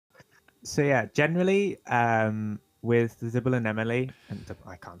So yeah, generally, with the double anemone, and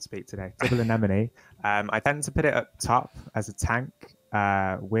I can't speak today, double anemone, I tend to put it up top as a tank,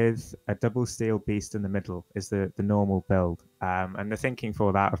 with a double steel beast in the middle is the normal build. And the thinking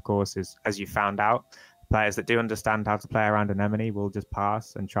for that, of course, is as you found out, players that do understand how to play around anemone will just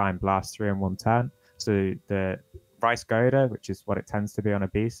pass and try and blast through in one turn. So the Rice Goda, which is what it tends to be on a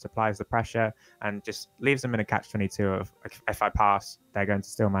beast, applies the pressure and just leaves them in a catch-22 of if I pass, they're going to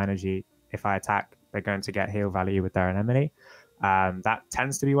steal my energy. If I attack, they're going to get heal value with their anemone. That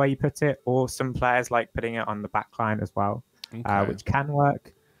tends to be where you put it, or some players like putting it on the back line as well, Okay. which can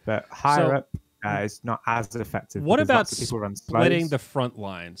work, but higher So up is not as effective what because about lots of people run splitting the slows. front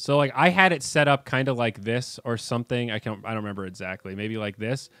line? So like I had it set up kind of like this or something. I don't remember exactly. Maybe like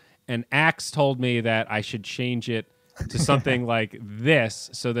this. And Axe told me that I should change it to something like this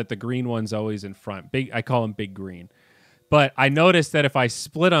so that the green one's always in front. Big I call him Big Green. But I noticed that if I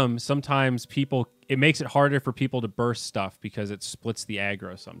split them, sometimes it makes it harder for people to burst stuff because it splits the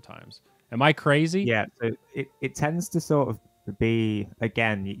aggro sometimes. Am I crazy? Yeah, so it tends to sort of be,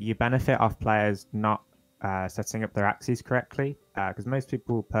 again, you benefit off players not setting up their axes correctly, because most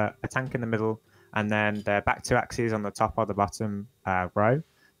people put a tank in the middle and then their back two axes on the top or the bottom row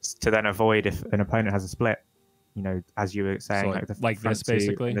to then avoid if an opponent has a split, as you were So saying, like the like this front two in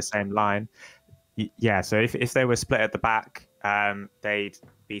basically. the same line. Yeah, so if they were split at the back, they'd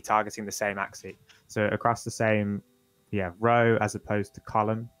be targeting the same axis. So across the same, yeah, row as opposed to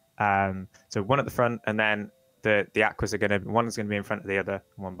column. So one at the front, and then the aquas are one is gonna be in front of the other,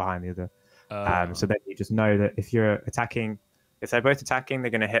 one behind the other. So then you just know that if they're both attacking,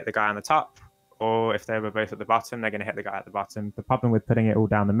 they're gonna hit the guy on the top, or if they were both at the bottom, they're gonna hit the guy at the bottom. The problem with putting it all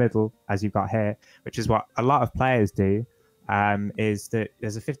down the middle, as you've got here, which is what a lot of players do, is that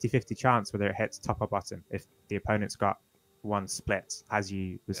there's a 50-50 chance whether it hits top or bottom if the opponent's got one split, as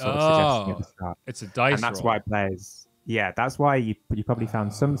you were sort of suggesting at Oh, the start. it's a And dice that's why roll. players, yeah, that's why you probably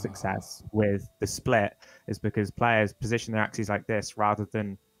found some success with the split, is because players position their axes like this rather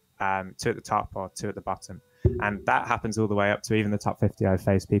than two at the top or two at the bottom. And that happens all the way up to even the top 50. I've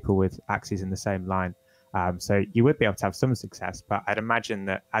faced people with axes in the same line. So you would be able to have some success, but I'd imagine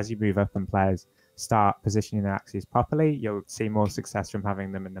that as you move up and players start positioning their axes properly, you'll see more success from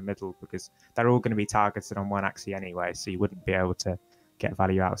having them in the middle because they're all going to be targeted on one axis anyway. So you wouldn't be able to get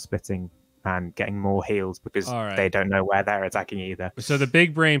value out of splitting and getting more heals because All they right. don't know where they're attacking either. So the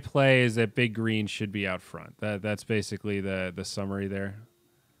big brain play is that Big Green should be out front. That's basically the summary there.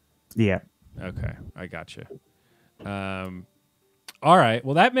 Yeah. Okay, I got you. All right.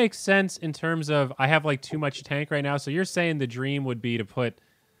 Well, that makes sense in terms of I have like too much tank right now. So you're saying the dream would be to put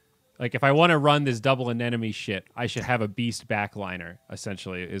like if I want to run this double anemone shit, I should have a beast backliner.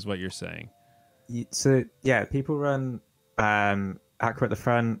 Essentially, is what you're saying. So yeah, people run Aqua at the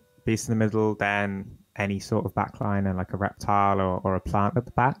front, Beast in the middle, then any sort of backline and like a reptile or a plant at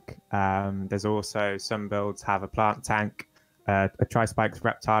the back. There's also some builds have a plant tank, a tri-spikes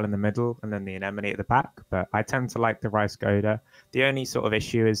reptile in the middle, and then the anemone at the back. But I tend to like the Rice Goda. The only sort of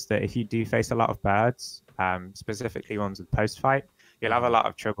issue is that if you do face a lot of birds, specifically ones with post fight, you'll have a lot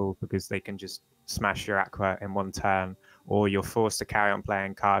of trouble because they can just smash your Aqua in one turn, or you're forced to carry on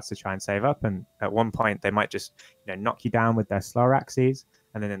playing cards to try and save up. And at one point, they might just knock you down with their slower axes,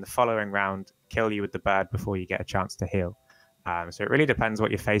 and then in the following round, kill you with the bird before you get a chance to heal. So it really depends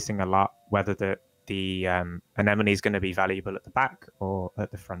what you're facing a lot, whether the anemone is going to be valuable at the back or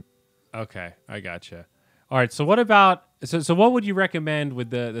at the front. Okay, I gotcha. All right. So what about so what would you recommend with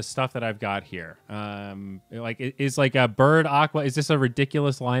the stuff that I've got here? Like is like a bird aqua. Is this a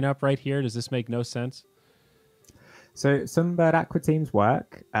ridiculous lineup right here? Does this make no sense? So some bird aqua teams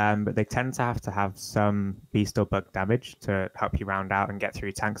work, but they tend to have some beast or bug damage to help you round out and get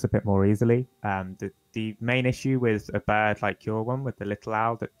through tanks a bit more easily. The main issue with a bird like your one with the little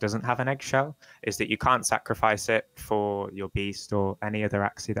owl that doesn't have an eggshell is that you can't sacrifice it for your beast or any other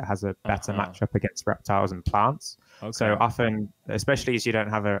axie that has a better Uh-huh. matchup against reptiles and plants. So Okay. often, especially as you don't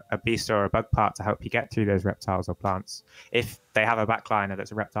have a beast or a bug part to help you get through those reptiles or plants, if they have a backliner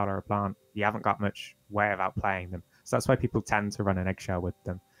that's a reptile or a plant, you haven't got much way of outplaying them. So that's why people tend to run an eggshell with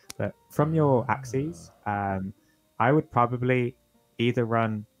them. But from your axes, I would probably either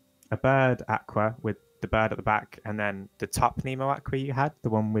run a bird aqua with the bird at the back, and then the top Nemo aqua you had, the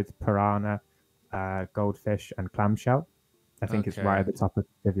one with piranha, goldfish, and clamshell. I think it's right Okay. at the top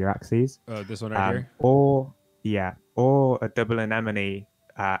of your axes. Oh, this one right here. Or yeah, or a double anemone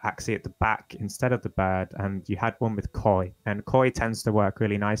axis at the back instead of the bird, and you had one with koi, and koi tends to work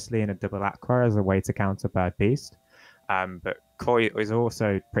really nicely in a double aqua as a way to counter bird beast. But koi is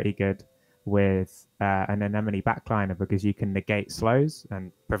also pretty good with an anemone backliner because you can negate slows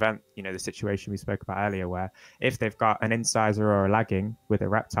and prevent, the situation we spoke about earlier, where if they've got an incisor or a lagging with a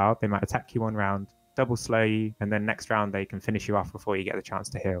reptile, they might attack you one round, double slow you, and then next round they can finish you off before you get the chance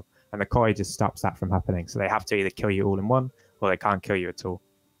to heal. And the koi just stops that from happening. So they have to either kill you all in one, or they can't kill you at all.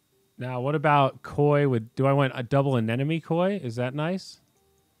 Now, what about koi with? Do I want a double anemone koi? Is that nice?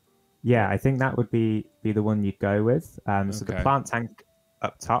 Yeah, I think that would be the one you'd go with. So the plant tank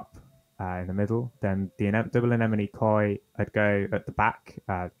up top, in the middle, then the double anemone koi, I'd go at the back.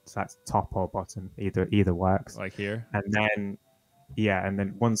 So that's top or bottom, either works. Like here, and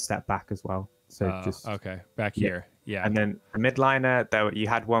then one step back as well. So just back here, yeah. And then the midliner, though, you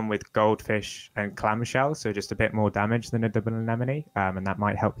had one with goldfish and clamshell, so just a bit more damage than a double anemone, and that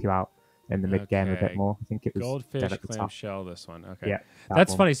might help you out in the mid game a bit more. I think it was goldfish, clamshell. This one, okay. Yeah,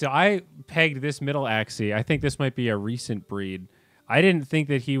 that's funny. So I pegged this middle Axie. I think this might be a recent breed. I didn't think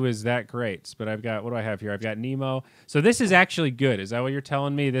that he was that great, but I've got, what do I have here? I've got Nemo. So this is actually good. Is that what you're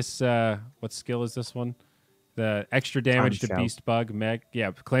telling me? This, what skill is this one? The extra damage to Beast Bug, Meg.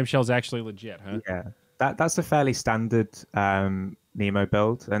 Yeah, Clamshell's actually legit, huh? Yeah, that's a fairly standard Nemo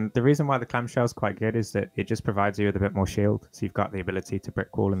build. And the reason why the Clamshell's quite good is that it just provides you with a bit more shield. So you've got the ability to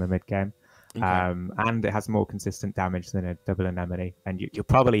brick wall in the mid game. Okay. And it has more consistent damage than a double anemone. And you'll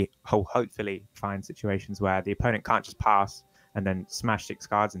probably, hopefully, find situations where the opponent can't just pass and then smash 6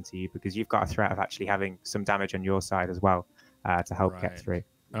 cards into you, because you've got a threat of actually having some damage on your side as well to help get through.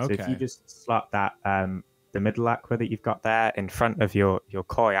 Okay. So if you just slot that the middle aqua that you've got there in front of your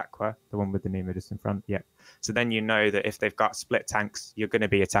koi aqua, the one with the Nemo just in front, yeah. So then you know that if they've got split tanks, you're going to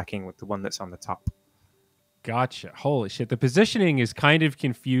be attacking with the one that's on the top. Gotcha. Holy shit. The positioning is kind of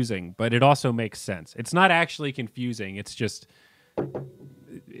confusing, but it also makes sense. It's not actually confusing. It's just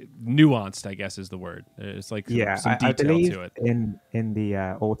nuanced, I guess is the word. It's like some detail I believe to it. In the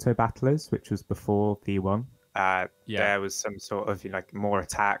auto battlers, which was before V1, there was some sort of more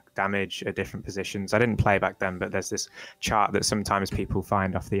attack, damage at different positions. I didn't play back then, but there's this chart that sometimes people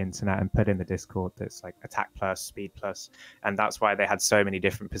find off the internet and put in the Discord that's like attack plus, speed plus, and that's why they had so many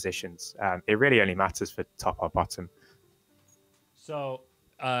different positions. It really only matters for top or bottom. So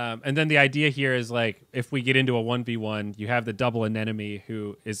and then the idea here is like, if we get into a 1v1, you have the double anemone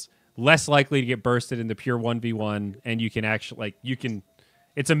who is less likely to get bursted in the pure 1v1, and you can actually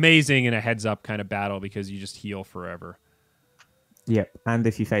it's amazing in a heads-up kind of battle because you just heal forever. Yep, and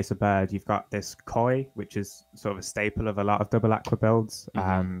if you face a bird, you've got this koi, which is sort of a staple of a lot of double aqua builds,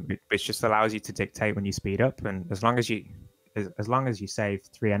 which just allows you to dictate when you speed up, and as long as you save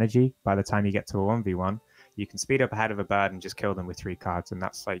 3 energy by the time you get to a 1v1, you can speed up ahead of a bird and just kill them with 3 cards, and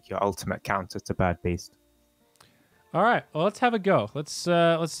that's like your ultimate counter to Bird Beast. All right, well, let's have a go. Let's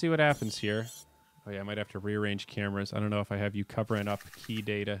see what happens here. Oh, yeah, I might have to rearrange cameras. I don't know if I have you covering up key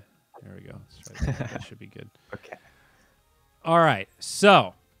data. There we go. That should be good. Okay. All right.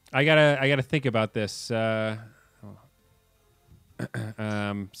 So I gotta think about this. So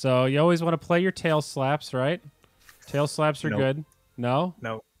you always want to play your tail slaps, right? Tail slaps are good. No?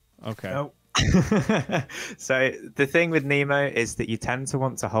 No. Okay. No. So the thing with Nemo is that you tend to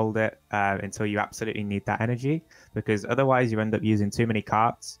want to hold it until you absolutely need that energy, because otherwise you end up using too many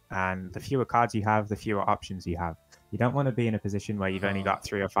cards, and the fewer cards you have, the fewer options you have. You don't want to be in a position where you've only got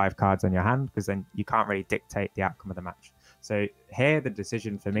 3 or 5 cards on your hand, because then you can't really dictate the outcome of the match. So here the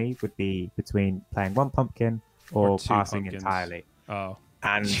decision for me would be between playing 1 pumpkin or passing entirely. Oh.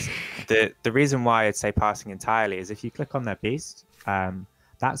 And the reason why I'd say passing entirely is if you click on their beast,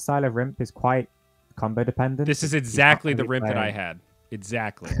 that style of rimp is quite combo dependent. This is exactly the rimp that I had.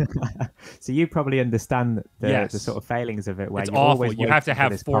 Exactly. So you probably understand the sort of failings of it. Where it's awful. You have to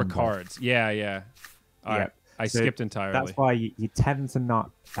have 4 cards. Yeah. I skipped entirely. That's why you tend to not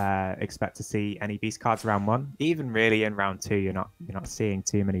expect to see any beast cards round 1. Even really in round 2, you're not seeing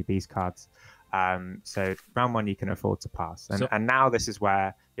too many beast cards. So round 1 you can afford to pass. And now this is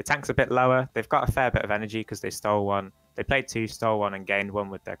where your tank's a bit lower. They've got a fair bit of energy because they stole 1. They played 2, stole 1, and gained 1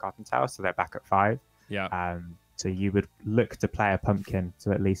 with their cottontail, so they're back at 5. Yeah. So you would look to play a pumpkin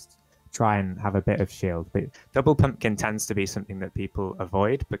to at least try and have a bit of shield. But double pumpkin tends to be something that people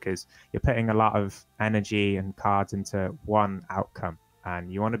avoid because you're putting a lot of energy and cards into one outcome,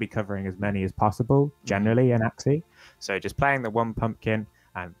 and you want to be covering as many as possible generally in Axie. So just playing the 1 pumpkin,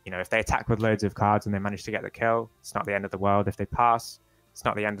 and if they attack with loads of cards and they manage to get the kill, it's not the end of the world. If they pass, it's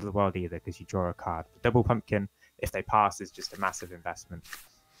not the end of the world either because you draw a card. The double pumpkin, if they pass, is just a massive investment.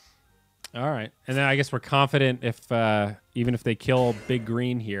 All right. And then I guess we're confident if even if they kill Big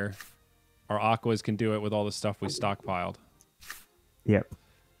Green here, our aquas can do it with all the stuff we stockpiled. Yep.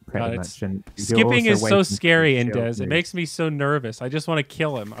 pretty much. And skipping is so scary, Indes. Indes. It makes me so nervous. I just want to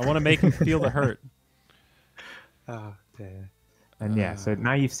kill him. I want to make him feel the hurt. Oh dear. And yeah, so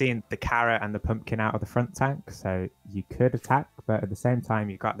now you've seen the carrot and the pumpkin out of the front tank, so you could attack, but at the same time,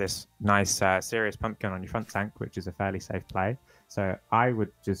 you've got this nice, serious pumpkin on your front tank, which is a fairly safe play. So I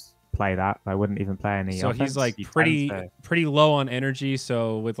would just play that. I wouldn't even play any. So offense. he's like pretty low on energy.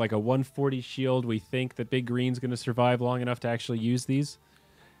 So with like a 140 shield, we think that Big Green's going to survive long enough to actually use these.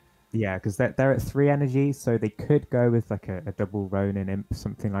 Yeah, because they're at 3 energy, so they could go with like a double Ronin Imp,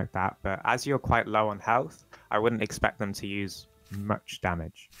 something like that. But as you're quite low on health, I wouldn't expect them to use much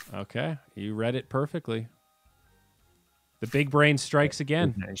damage. Okay, you read it perfectly. The big brain strikes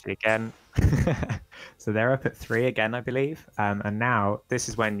again. Again. So they're up at 3 again, I believe. And now this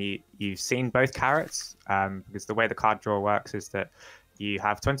is when you've seen both carrots, because the way the card draw works is that you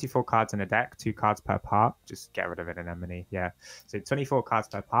have 24 cards in a deck, 2 cards per part. Just get rid of it in Emily. Yeah. So 24 cards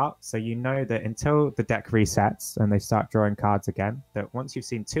per part. So you know that until the deck resets and they start drawing cards again, that once you've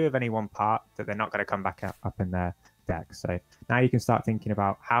seen 2 of any one part, that they're not going to come back up in their deck. So now you can start thinking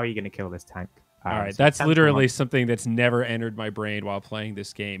about how are you going to kill this tank. All right, so that's literally something that's never entered my brain while playing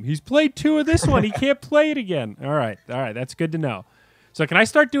this game. He's played 2 of this one. He can't play it again. All right, that's good to know. So can I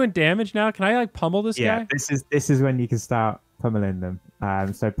start doing damage now? Can I like pummel this guy? Yeah, this is when you can start pummeling them.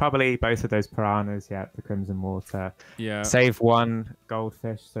 So probably both of those piranhas, yeah, the crimson water. Yeah. Save 1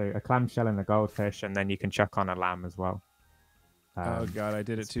 goldfish, so a clamshell and a goldfish, and then you can chuck on a lamb as well. Oh god, I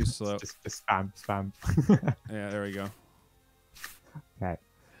did it too slow. Just spam. Yeah, there we go. Okay.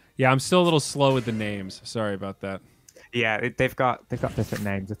 Yeah, I'm still a little slow with the names. Sorry about that. Yeah, they've got different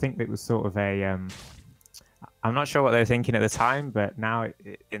names. I think it was sort of a I'm not sure what they were thinking at the time, but now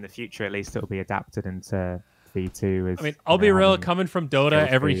in the future at least it'll be adapted into V2. I mean, I'll be real. Coming from Dota,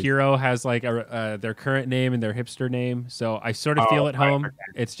 every hero has like their current name and their hipster name, so I sort of feel at home. Okay.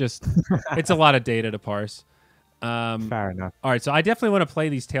 It's just it's a lot of data to parse. Fair enough. All right, so I definitely want to play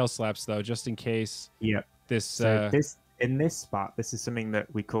these tail slaps though, just in case. Yep. In this spot, this is something that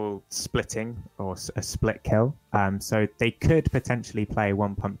we call splitting or a split kill. So they could potentially play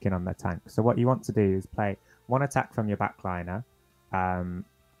 1 pumpkin on their tank. So what you want to do is play 1 attack from your backliner.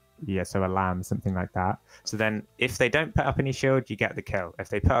 So a lamb, something like that. So then if they don't put up any shield, you get the kill. If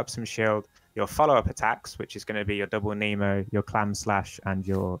they put up some shield, your follow-up attacks, which is going to be your double Nemo, your clam slash, and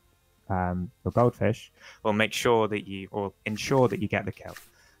your goldfish, will ensure that you get the kill.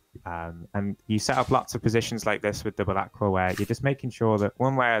 And you set up lots of positions like this with double aqua where you're just making sure that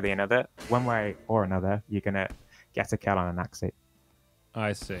one way or another, you're going to get a kill on an Axie.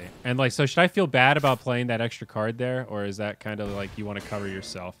 I see. And like, so should I feel bad about playing that extra card there, or is that kind of like you want to cover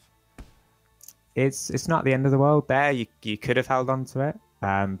yourself? It's not the end of the world there. You could have held on to it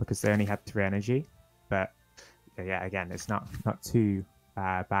because they only had 3 energy. But yeah, again, it's not too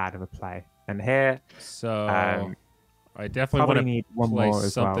bad of a play. And here... So... I definitely want to need one play more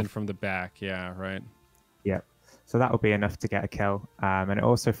something from the back. Yeah, right. Yep. So that will be enough to get a kill. And it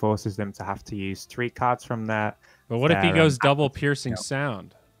also forces them to have to use 3 cards from their... But what if he goes double piercing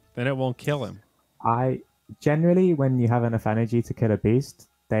sound? Then it won't kill him. Generally, when you have enough energy to kill a beast,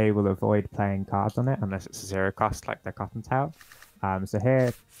 they will avoid playing cards on it unless it's a 0 cost like their Cottontail. So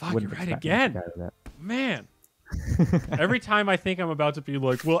here... Fuck, you're right again. Man. Every time I think I'm about to be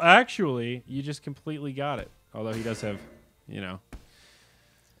like, well, actually, you just completely got it. Although he does have,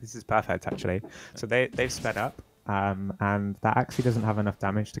 This is perfect, actually. So they've sped up, and that actually doesn't have enough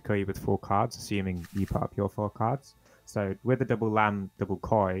damage to kill you with 4 cards, assuming you put up your 4 cards. So with the double lamb, double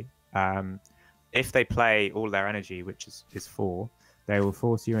koi, if they play all their energy, which is 4, they will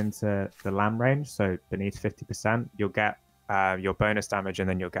force you into the lamb range. So beneath 50%, you'll get your bonus damage, and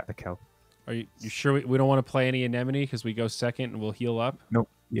then you'll get the kill. Are you sure we don't want to play any anemone because we go second and we'll heal up? Nope.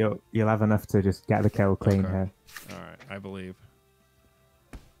 You'll have enough to just get the kill clean here. All right, I believe.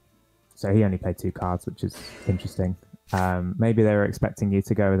 So he only played 2 cards, which is interesting. Maybe they were expecting you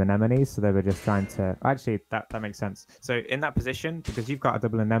to go with anemone, so they were just trying to... Actually, that makes sense. So in that position, because you've got a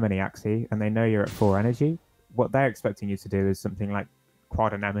double anemone Axie, and they know you're at 4 energy, what they're expecting you to do is something like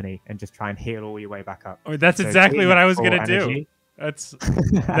quad anemone and just try and heal all your way back up. Oh, that's exactly what I was going to do.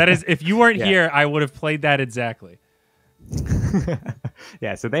 That is, if you weren't here, I would have played that exactly.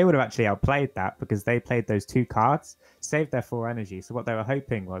 Yeah, so they would have actually outplayed that because they played those 2 cards, saved their 4 energy. So what they were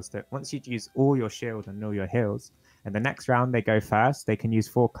hoping was that once you'd use all your shield and all your heals, and the next round they go first, they can use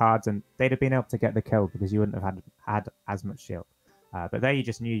 4 cards and they'd have been able to get the kill because you wouldn't have had as much shield. But there you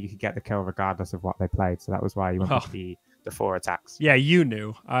just knew you could get the kill regardless of what they played. So that was why you wanted the 4 attacks. Yeah, you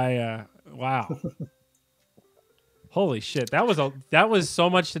knew. Wow. Holy shit, that was so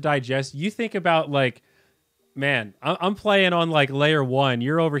much to digest. You think about like Man, I'm playing on like layer 1.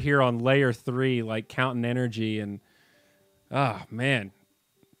 You're over here on layer 3, like counting energy. And oh man,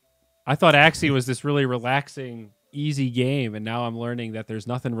 I thought Axie was this really relaxing, easy game, and now I'm learning that there's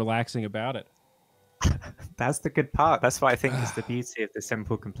nothing relaxing about it. That's the good part. That's what I think is the beauty of the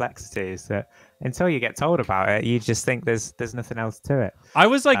simple complexity, is that until you get told about it, you just think there's nothing else to it. I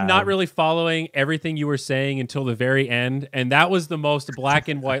was like not really following everything you were saying until the very end, and that was the most black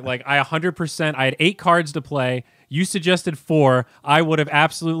and white. Like I 100%, I had 8 cards to play. You suggested 4. I would have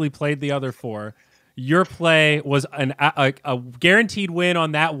absolutely played the other 4. Your play was a guaranteed win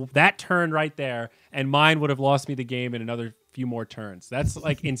on that turn right there, and mine would have lost me the game in another few more turns. That's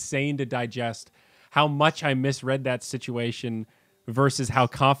like insane to digest. How much I misread that situation versus how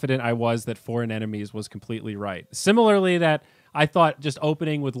confident I was that foreign enemies was completely right. Similarly, that I thought just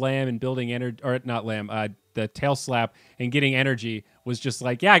opening with Lamb and building energy, or not Lamb, the tail slap and getting energy was just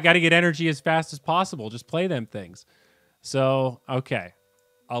like, yeah, I got to get energy as fast as possible. Just play them things. So, okay.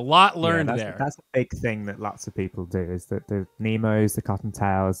 A lot learned there. That's a big thing that lots of people do, is that the Nemos, the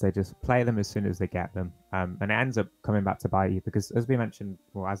Cottontails, they just play them as soon as they get them. And it ends up coming back to bite you because, as we mentioned,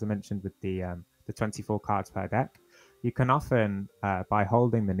 well, as I mentioned with the 24 cards per deck, you can often, by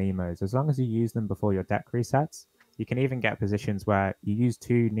holding the Nemos, as long as you use them before your deck resets, you can even get positions where you use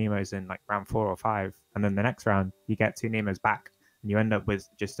 2 Nemos in like round 4 or 5, and then the next round you get 2 Nemos back, and you end up with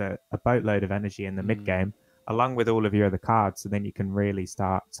just a boatload of energy in the mid game, along with all of your other cards, so then you can really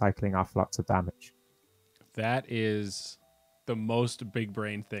start cycling off lots of damage. That is the most big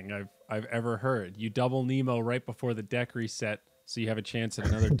brain thing I've ever heard. You double Nemo right before the deck reset, so you have a chance at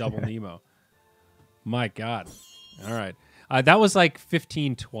another double Nemo. My God. All right. That was like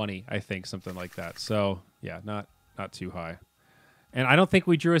 15-20, I think, something like that. So, yeah, not too high. And I don't think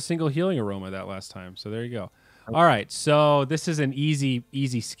we drew a single healing aroma that last time. So there you go. All right. So this is an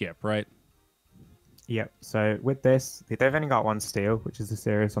easy skip, right? Yep. So with this, they've only got 1 steal, which is the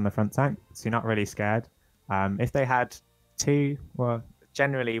Sirius on the front tank. So you're not really scared. If they had 2, well,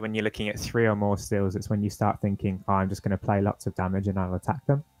 generally when you're looking at 3 or more steals, it's when you start thinking, oh, I'm just going to play lots of damage and I'll attack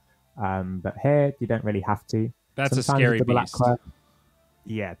them. But here, you don't really have to. That's sometimes a scary beast. Aqua,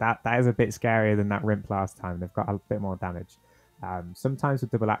 yeah, that is a bit scarier than that Rimp last time. They've got a bit more damage. Sometimes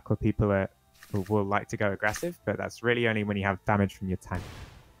with double Aqua, people will like to go aggressive, but that's really only when you have damage from your tank.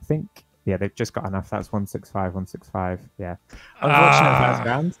 I think, yeah, they've just got enough. That's 165, 165. Yeah. Unfortunately, first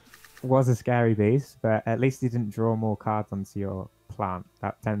round was a scary beast, but at least you didn't draw more cards onto your plant.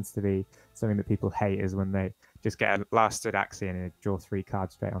 That tends to be something that people hate, is when they just get a last stood Axie and they draw 3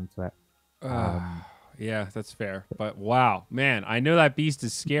 cards straight onto it. Yeah, that's fair. But wow, man, I know that beast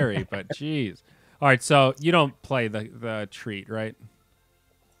is scary, but geez. All right, so you don't play the treat, right?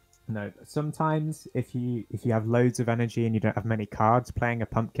 No. Sometimes if you have loads of energy and you don't have many cards, playing a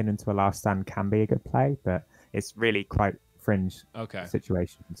pumpkin into a last stand can be a good play, but it's really quite fringe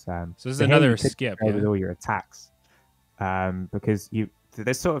situations. So this is another skip with all your attacks, because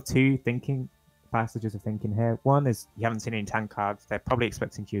there's sort of 2 passages of thinking here. One is you haven't seen any tank cards. They're probably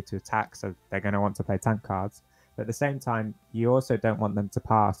expecting you to attack, so they're going to want to play tank cards. But at the same time, you also don't want them to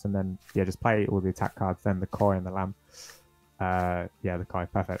pass and then just play all the attack cards, then the Koi and the Lamb. The Koi,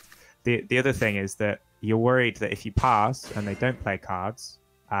 perfect. The other thing is that you're worried that if you pass and they don't play cards,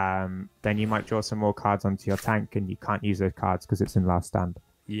 then you might draw some more cards onto your tank and you can't use those cards because it's in last stand.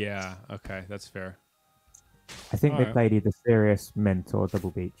 Yeah, okay, that's fair. I think they played either Sirius, Mint, or Double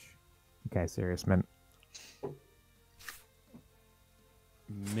Beach. Okay, Sirius, Mint.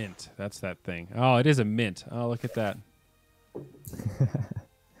 Mint, that's that thing. Oh, it is a mint. Oh, look at that.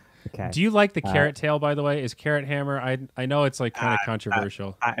 Okay. Do you like the Carrot Tail, by the way? Is Carrot Hammer? I know it's like kind of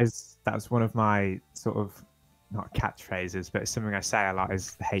controversial. That's one of my sort of, not catchphrases, but it's something I say a lot,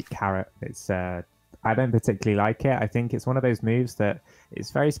 is hate carrot. It's I don't particularly like it. I think it's one of those moves that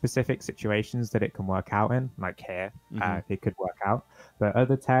it's very specific situations that it can work out in, like here, it could work out. But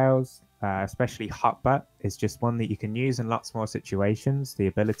other tails, especially Hot Butt, is just one that you can use in lots more situations. The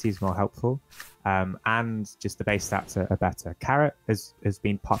ability is more helpful, and just the base stats are better. Carrot has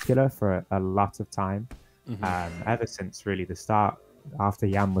been popular for a lot of time, ever since really the start. After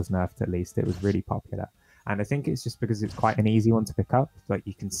Yam was nerfed, at least, it was really popular. And I think it's just because it's quite an easy one to pick up. Like,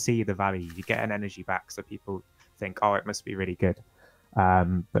 you can see the value. You get an energy back, so people think, oh, it must be really good.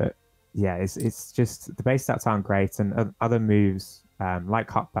 But yeah, it's just the base stats aren't great, and other moves like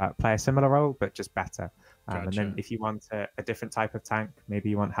Hotbat play a similar role, but just better. Gotcha. And then if you want a different type of tank, maybe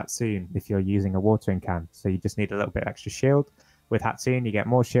you want Hatsune if you're using a watering can. So you just need a little bit extra shield. With Hatsune, you get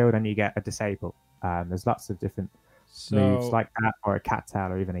more shield and you get a disable. There's lots of different moves like that, or a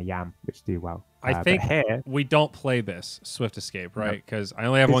cattail, or even a Yam, which do well. I think we don't play this Swift Escape, right? Because I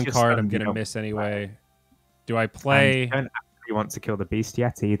only have 1 card. I'm going to miss anyway. Do I And you play? don't actually want to kill the beast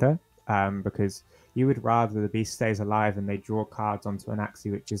yet either, because you would rather the beast stays alive and they draw cards onto an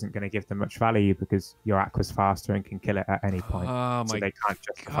Axie, which isn't going to give them much value because your aqua's faster and can kill it at any point. Oh So my they can't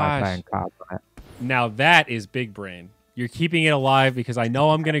justify gosh! playing cards on it. Now that is big brain. You're keeping it alive because I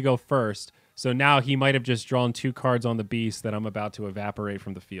know I'm going to go first. So now he might have just drawn 2 cards on the beast that I'm about to evaporate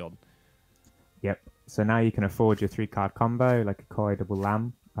from the field. Yep. So now you can afford your 3-card combo, like a koi double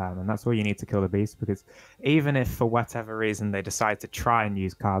lamb. And that's all you need to kill the beast, because even if for whatever reason they decide to try and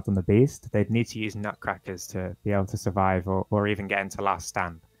use cards on the beast, they'd need to use nutcrackers to be able to survive or even get into last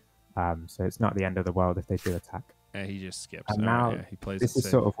stand. So it's not the end of the world if they do attack. And he just skips. And now he plays this it is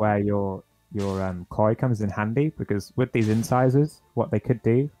safe. sort of where your koi comes in handy, because with these incisors, what they could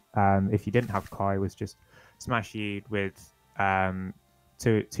do, if you didn't have koi, was just smash you with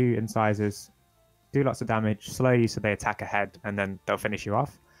two incisors, do lots of damage, slow you so they attack ahead, and then they'll finish you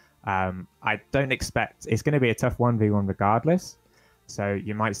off. I don't expect it's going to be a tough 1v1 regardless, so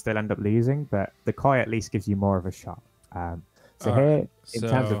you might still end up losing, but the koi at least gives you more of a shot. So here, in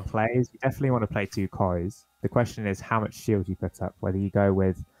terms of plays, you definitely want to play 2 kois. The question is how much shield you put up, whether you go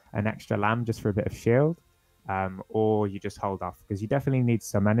with an extra lamb just for a bit of shield, or you just hold off, because you definitely need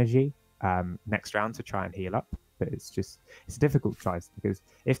some energy next round to try and heal up. But it's a difficult choice, because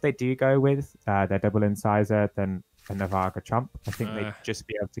if they do go with their double incisor, then a Navaga Chomp, I think they'd just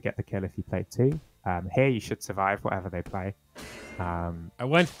be able to get the kill if you play 2. Here you should survive whatever they play. I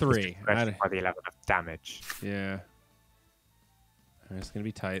went 3. By the level of damage. Yeah. It's going to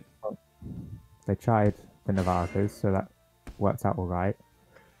be tight. They tried the Navagas, so that worked out all right.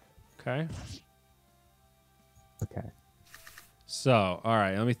 Okay. Okay. So, all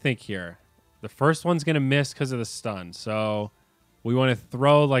right, let me think here. The first one's going to miss because of the stun. So we want to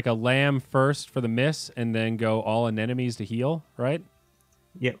throw like a lamb first for the miss and then go all anemones to heal, right?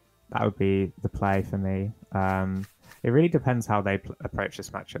 Yep, that would be the play for me. It really depends how they approach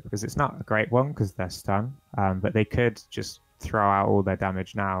this matchup, because it's not a great one because they're stun, but they could just throw out all their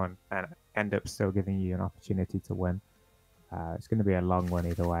damage now and end up still giving you an opportunity to win. It's going to be a long one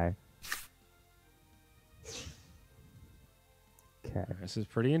either way. Okay. This is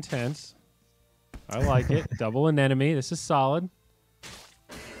pretty intense. I like it. Double anemone. This is solid.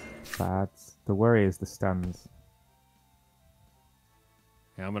 Bad. The worry is the stuns.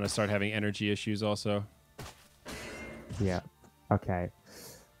 Yeah, I'm going to start having energy issues also. Yeah. Okay.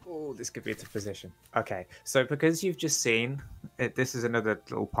 Oh, this could be a tough position. Okay. So because you've just seen, this is another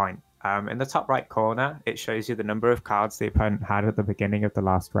little point. In the top right corner, it shows you the number of cards the opponent had at the beginning of the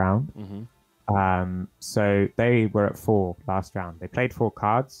last round. Mm-hmm. So they were at 4 last round. They played 4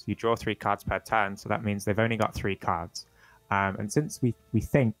 cards. You draw 3 cards per turn, so that means they've only got 3 cards. And since we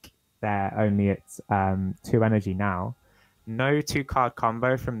think they're only at 2 energy now, no 2-card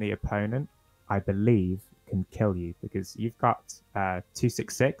combo from the opponent, I believe, can kill you, because you've got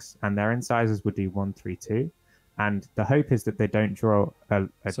 2/6/6, and their incisors would do 1/3/2. And the hope is that they don't draw a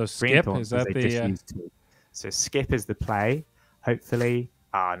so green skip, thorn, is that they just use 2. So skip is the play. Hopefully.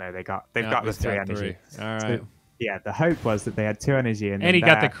 Oh no, they've got the 3 energy. All right. So, yeah, the hope was that they had 2 energy, and he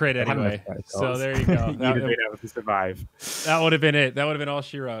got the crit anyway. So there you go. You'd have been able to survive. That would have been it. That would have been all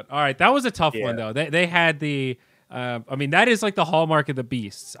she wrote. All right, that was a tough one though. They had the. I mean, that is like the hallmark of the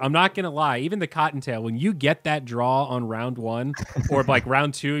beasts. I'm not gonna lie. Even the Cottontail, when you get that draw on round 1 or like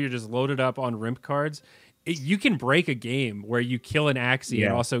round 2, you're just loaded up on Rimp cards. You can break a game where you kill an Axie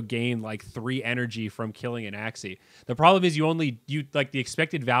and also gain like 3 energy from killing an Axie. The problem is you like the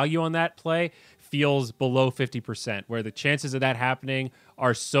expected value on that play feels below 50%, where the chances of that happening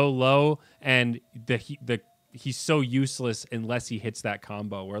are so low, and he's so useless unless he hits that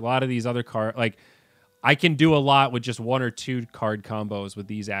combo. Where a lot of these other cards, like I can do a lot with just 1 or 2 card combos with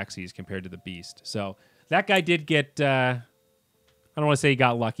these Axies compared to the Beast. So that guy did get. I don't want to say he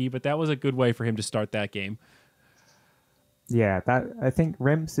got lucky, but that was a good way for him to start that game. Yeah, that I think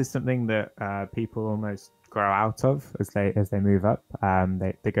Rimps is something that people almost grow out of as they move up.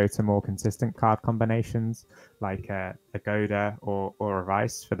 They go to more consistent card combinations like a Goda or a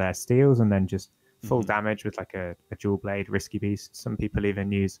Rice for their steals, and then just full damage with like a Jewel Blade, Risky Beast. Some people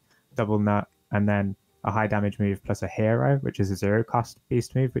even use Double Nut and then a high damage move plus a Hero, which is a 0-cost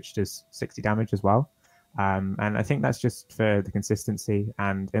beast move, which does 60 damage as well. And I think that's just for the consistency.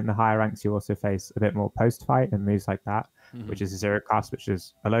 And in the higher ranks, you also face a bit more post-fight and moves like that, which is a 0-cost, which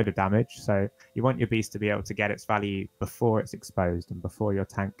is a load of damage. So you want your beast to be able to get its value before it's exposed and before your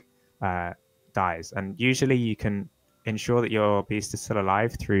tank dies. And usually you can ensure that your beast is still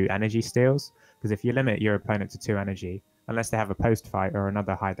alive through energy steals, because if you limit your opponent to 2 energy, unless they have a post-fight or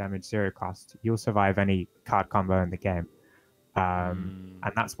another high-damage 0-cost, you'll survive any card combo in the game.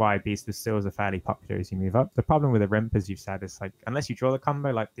 And that's why Beast of Steels are fairly popular as you move up. The problem with a Rimp, as you've said, is like unless you draw the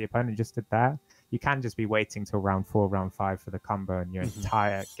combo like the opponent just did there, you can just be waiting till round 4, round 5 for the combo, and your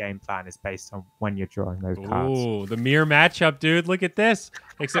entire game plan is based on when you're drawing those cards. Ooh, the mirror matchup, dude. Look at this.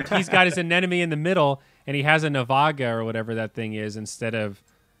 Except he's got his anemone in the middle, and he has a Navaga or whatever that thing is instead of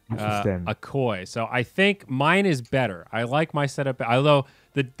a Koi. So I think mine is better. I like my setup. Although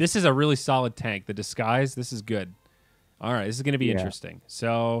this is a really solid tank. The Disguise, this is good. All right, this is going to be interesting.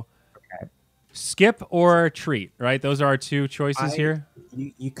 So skip or treat, right? Those are our two choices here.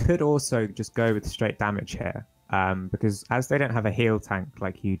 You could also just go with straight damage here, because as they don't have a heal tank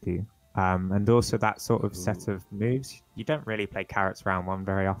like you do, and also that sort of set of moves, you don't really play carrots round 1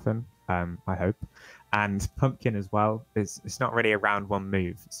 very often, I hope. And pumpkin as well, it's not really a round 1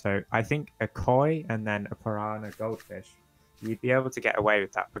 move. So I think a Koi and then a Piranha Goldfish, you'd be able to get away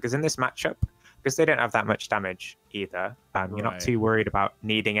with that. Because in this matchup, because they don't have that much damage either, you're not too worried about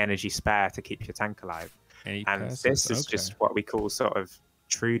needing energy spare to keep your tank alive. And this is just what we call sort of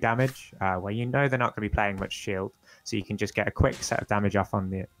true damage, where you know they're not going to be playing much shield, so you can just get a quick set of damage off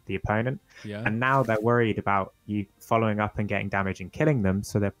on the opponent. And now they're worried about you following up and getting damage and killing them,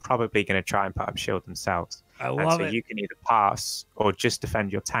 so they're probably going to try and put up shield themselves. I love it. You can either pass or just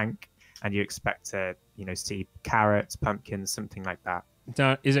defend your tank, and you expect to see carrots, pumpkins, something like that.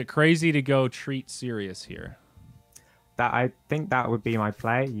 Now, is it crazy to go treat serious here? I think that would be my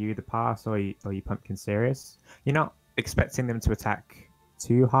play. You either pass or you pumpkin serious. You're not expecting them to attack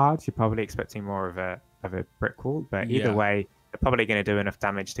too hard. You're probably expecting more of a brick wall, but either way, they're probably going to do enough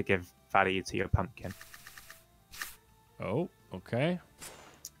damage to give value to your pumpkin. Oh, okay.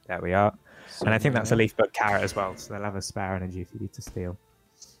 There we are. So and I think that's a leaf bud carrot as well, so they'll have a spare energy for you to steal.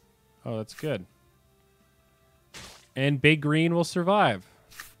 Oh, that's good. And Big Green will survive.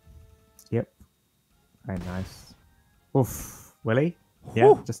 Yep. Very nice. Oof. Willie?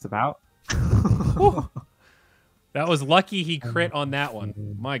 Yeah, just about. That was lucky he crit on that one.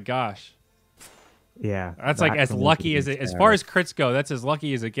 My gosh. Yeah. That's like as lucky as it, as far as crits go, that's as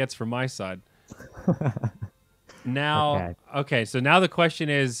lucky as it gets from my side. Now, okay, so now the question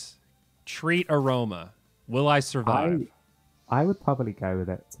is treat aroma. Will I survive? I would probably go with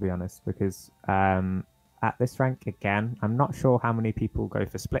it, to be honest, because at this rank, again, I'm not sure how many people go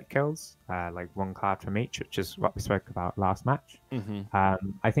for split kills, like 1 card from each, which is what we spoke about last match.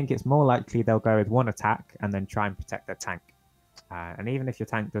 I think it's more likely they'll go with 1 attack and then try and protect their tank. And even if your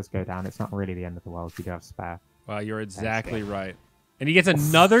tank does go down, it's not really the end of the world. You do have spare. Wow, you're exactly right. And he gets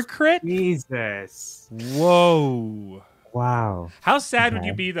another crit? Jesus. Whoa. Wow. How sad would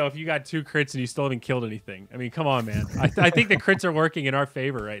you be, though, if you got 2 crits and you still haven't killed anything? I mean, come on, man. I think the crits are working in our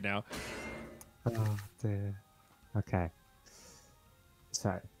favor right now. Oh, dear. Okay.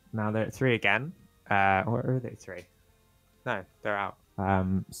 So, now they're at 3 again. Or are they 3? No, they're out.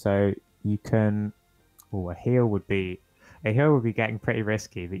 So, you can... Oh, a heal would be getting pretty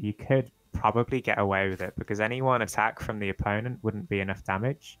risky, but you could probably get away with it because any 1 attack from the opponent wouldn't be enough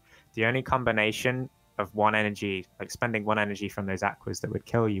damage. The only combination of 1 energy, like spending 1 energy from those aquas that would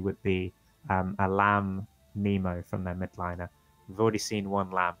kill you would be a lamb Nemo from their midliner. We've already seen 1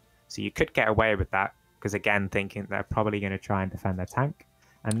 lamb. So you could get away with that because, again, thinking they're probably going to try and defend their tank.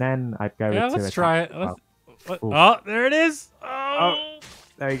 And then I'd go with 2 let's try it. Oh, there it is. Oh,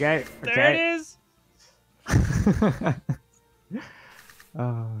 there you go. Okay. There it is.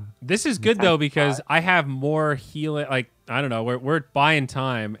 This is good though because I have more healing. Like I don't know, we're buying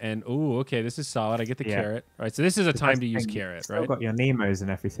time, and okay, this is solid. I get the carrot, right? So this is a time to use carrot, right? You've got your Nemos and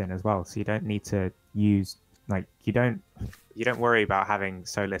everything as well, so you don't need to use you don't worry about having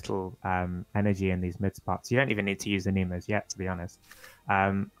so little energy in these mid spots. You don't even need to use the Nemos yet, to be honest.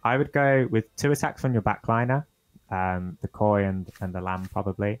 I would go with 2 attacks from your backliner, the Koi and the Lamb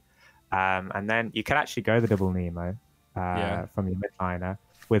probably. And then you could actually go the double Nemo from your midliner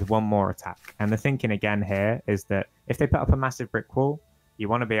with 1 more attack. And the thinking again here is that if they put up a massive brick wall, you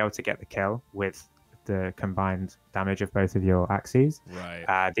want to be able to get the kill with the combined damage of both of your axes.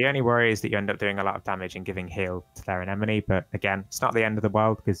 Right. The only worry is that you end up doing a lot of damage and giving heal to their anemone. But again, it's not the end of the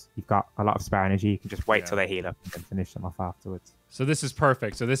world because you've got a lot of spare energy. You can just wait till they heal up and then finish them off afterwards. So this is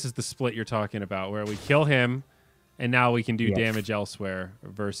perfect. So this is the split you're talking about where we kill him and now we can do damage elsewhere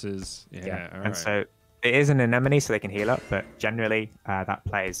versus... So it is an anemone, so they can heal up, but generally that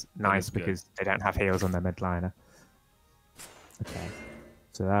plays nice because they don't have heals on their midliner. Okay.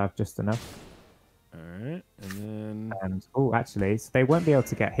 So they have just enough. All right. And then... actually, so they won't be able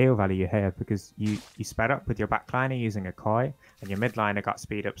to get heal value here because you sped up with your backliner using a Koi, and your midliner got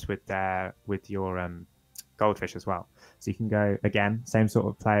speed ups with your Goldfish as well. So you can go, again, same sort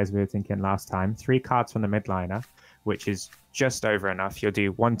of play as we were thinking last time. 3 cards from the midliner, which is just over enough, you'll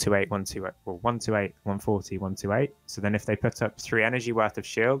do 128, 128, or 128, 140, 128. So then if they put up 3 energy worth of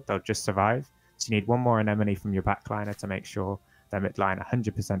shield, they'll just survive. So you need 1 more anemone from your backliner to make sure their midline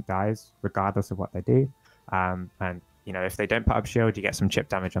 100% dies, regardless of what they do. And you know, if they don't put up shield, you get some chip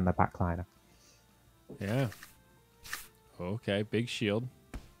damage on their backliner. Yeah. Okay, big shield.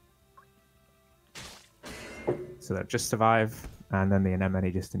 So they'll just survive, and then the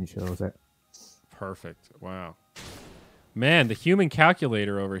anemone just ensures it. Perfect. Wow. Man, the human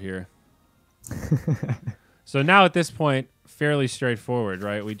calculator over here. So now at this point, fairly straightforward,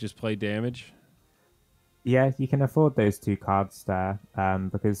 right? We just play damage. Yeah, you can afford those 2 cards there,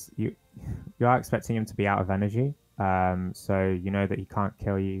 because you are expecting him to be out of energy. So you know that he can't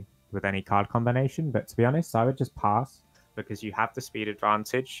kill you with any card combination. But to be honest, I would just pass, because you have the speed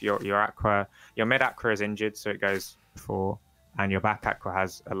advantage. Your mid aqua is injured, so it goes before, and your back aqua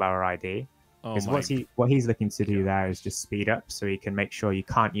has a lower ID. Because what he's looking to do there is just speed up, so he can make sure you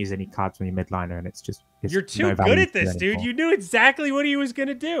can't use any cards on your midliner, and it's you're too good at this, dude. You knew exactly what he was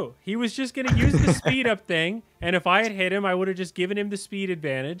gonna do. He was just gonna use the speed up thing, and if I had hit him, I would have just given him the speed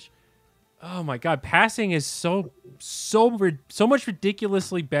advantage. Oh my god, passing is so much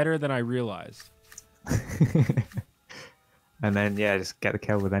ridiculously better than I realized. And then yeah, just get the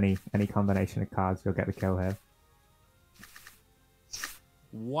kill with any combination of cards. You'll get the kill here.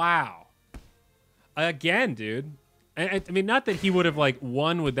 Wow. Again, dude. I mean, not that he would have like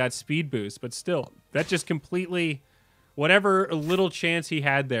won with that speed boost, but still, that just completely, whatever little chance he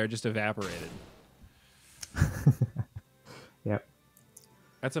had there, just evaporated. Yep.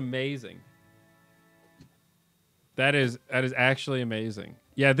 That's amazing. That is actually amazing.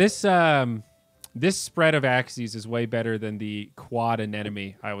 Yeah, this spread of Axies is way better than the quad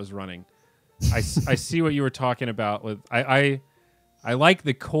anemone I was running. I see what you were talking about with I like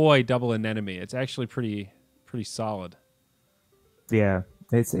the koi double anemone. It's actually pretty solid. Yeah,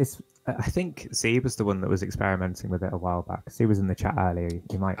 it's. I think Z was the one that was experimenting with it a while back. Z was in the chat earlier.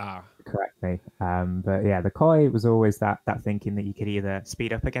 You might correct me. But yeah, the koi was always that thinking that you could either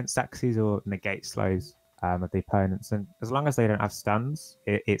speed up against Axies or negate slows of the opponents, and as long as they don't have stuns,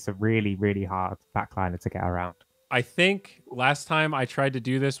 it's a really hard backliner to get around. I think last time I tried to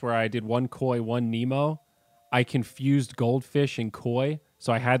do this, where I did 1 koi, 1 Nemo, I confused goldfish and koi,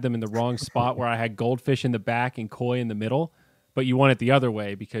 so I had them in the wrong spot where I had goldfish in the back and koi in the middle. But you want it the other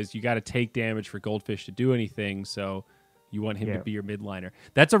way, because you got to take damage for goldfish to do anything, so you want him to be your midliner.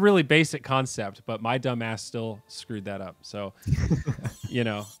 That's a really basic concept, but my dumb ass still screwed that up. So, you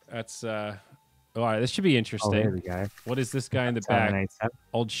know, that's... all right, this should be interesting. Oh, there we go. What is this guy in the back?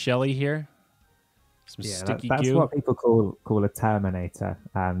 Old Shelly here? Some sticky that's goo? what people call a Terminator.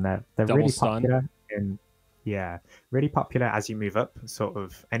 They're really popular really popular as you move up, sort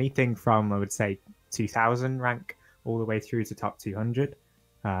of anything from, I would say, 2000 rank all the way through to top 200.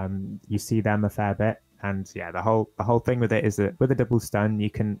 You see them a fair bit, and yeah, the whole thing with it is that with a double stun, you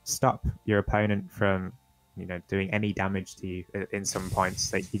can stop your opponent from, you know, doing any damage to you in some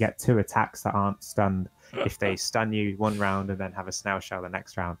points. You get 2 attacks that aren't stunned if they stun you one round and then have a snail shell the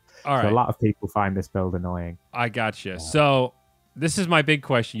next round. All right. So a lot of people find this build annoying. I gotcha. So this is my big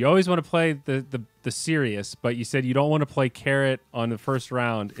question. You always want to play the serious, but you said you don't want to play carrot on the first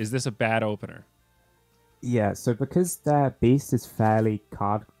round. Is this a bad opener? Yeah, so because their beast is fairly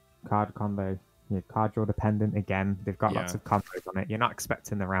card combo, card draw dependent, again, they've got lots of combos on it. You're not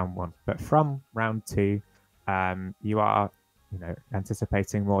expecting the round 1, but from round 2, you are,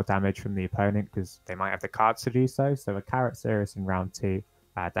 anticipating more damage from the opponent because they might have the cards to do so. So a carrot serious in round 2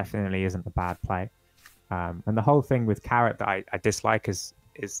 definitely isn't a bad play. And the whole thing with carrot that I dislike is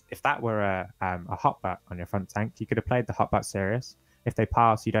if that were a hotbutt on your front tank, you could have played the hotbutt serious. If they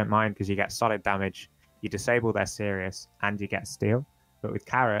pass, you don't mind because you get solid damage. You disable their serious and you get steal. But with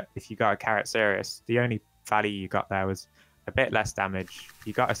carrot, if you got a carrot serious, the only value you got there was a bit less damage.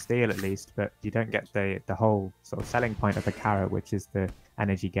 You got a steal at least, but you don't get the whole sort of selling point of the carrot, which is the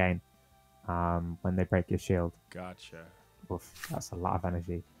energy gain when they break your shield. Gotcha. Oof, that's a lot of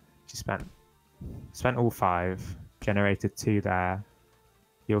energy. You spent all 5, generated 2 there.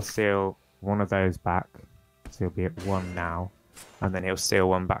 You'll steal one of those back, so you'll be at 1 now. And then he'll steal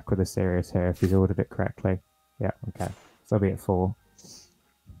 1 back with a serious here if he's ordered it correctly. Yeah, okay. So he'll be at 4.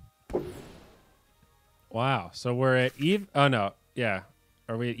 Wow. So we're at even... Oh, no. Yeah.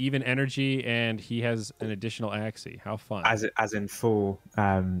 Are we at even energy and he has an additional Axie? How fun. As in 4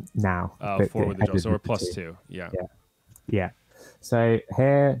 now. Oh, 4 with the draw. So we're +2. Yeah. Yeah. So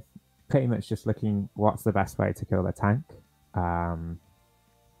here, pretty much just looking what's the best way to kill the tank.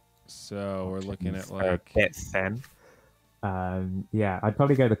 So we're looking at like... a bit thin. I'd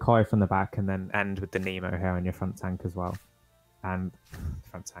probably go the koi from the back and then end with the Nemo here on your front tank as well. and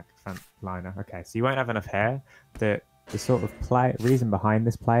front liner. Okay, so you won't have enough hair. The sort of reason behind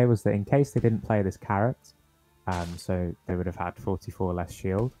this play was that in case they didn't play this carrot, so they would have had 44 less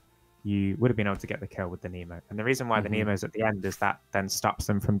shield, you would have been able to get the kill with the Nemo. And the reason why the Nemo's at the end is that then stops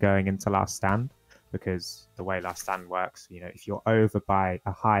them from going into last stand, because the way last stand works, you know, if you're over by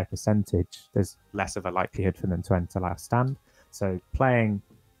a higher percentage, there's less of a likelihood for them to enter last stand. So playing,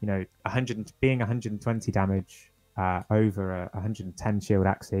 you know, being 120 damage over a 110 shield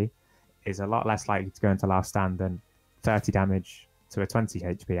Axie is a lot less likely to go into last stand than 30 damage to a 20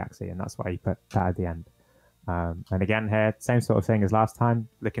 HP Axie, and that's why you put that at the end. And again here, same sort of thing as last time,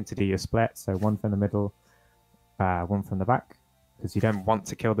 looking to do your split. So one from the middle, one from the back, because you don't want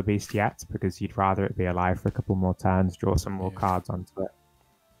to kill the beast yet, because you'd rather it be alive for a couple more turns, draw some more cards onto it.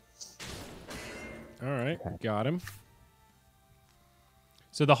 All right, got him.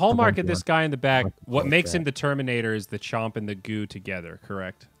 So the hallmark of this guy in the back, what makes him the Terminator is the Chomp and the Goo together,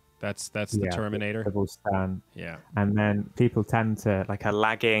 correct? That's the Terminator. Double stand. Yeah. And then people tend to like a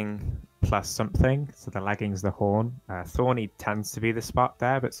lagging plus something. So the lagging's the horn. Thorny tends to be the spot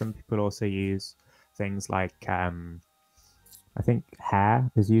there, but some people also use things like I think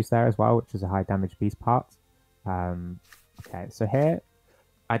hair is used there as well, which is a high damage beast part. Okay, so here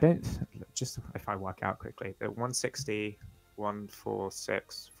I don't just if I work out quickly, the 160,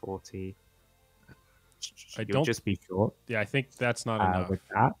 146, 40. You'll just be short. Yeah, I think that's not enough. With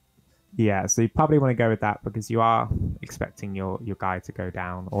that. Yeah, so you probably want to go with that because you are expecting your guy to go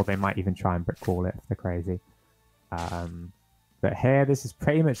down, or they might even try and brick wall it if they're crazy. But here, this is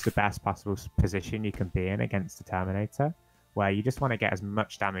pretty much the best possible position you can be in against the Terminator, where you just want to get as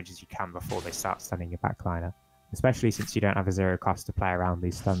much damage as you can before they start stunning your backliner, especially since you don't have a 0 cost to play around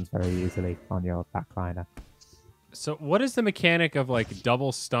these stuns very easily on your backliner. So what is the mechanic of like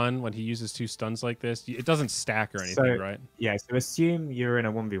double stun when he uses 2 stuns like this? It doesn't stack or anything, right? Yeah, so assume you're in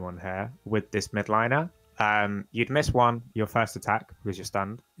a 1v1 here with this midliner. You'd miss your first attack because you're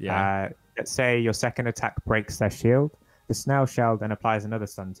stunned. Yeah. Let's say your second attack breaks their shield. The snail shell then applies another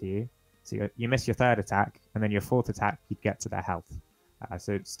stun to you. So you miss your third attack, and then your fourth attack, you'd get to their health.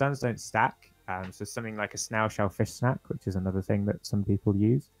 So stuns don't stack. So something like a snail shell fish snack, which is another thing that some people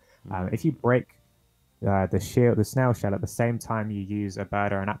use. If you break the snail shell at the same time you use a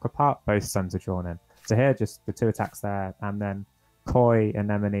bird or an aqua part, both stuns are drawn in. So here, just the 2 attacks there, and then koi,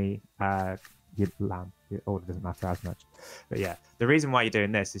 anemone, lamb. Your order doesn't matter as much. But yeah, the reason why you're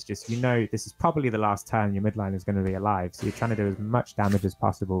doing this is just, you know, this is probably the last turn your midline is going to be alive, so you're trying to do as much damage as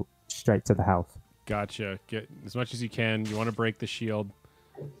possible straight to the health. Gotcha. Get as much as you can. You want to break the shield.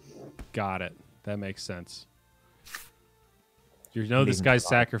 Got it. That makes sense. You know this guy's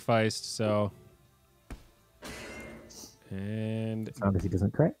sacrificed, so... And as long as he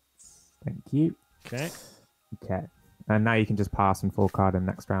doesn't crit. Thank you. Okay. Okay. And now you can just pass and full card in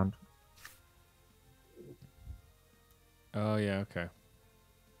next round. Oh, yeah, okay.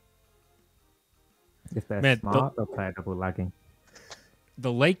 If they're smart, they'll play a double lagging.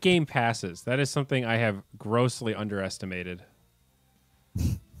 The late game passes. That is something I have grossly underestimated.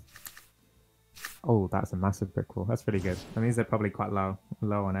 Oh, that's a massive brick wall. That's pretty good. That means they're probably quite low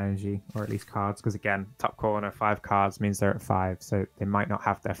on energy, or at least cards, because again, top corner, 5 cards means they're at 5, so they might not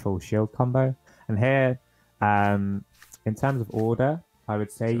have their full shield combo. And here, in terms of order, I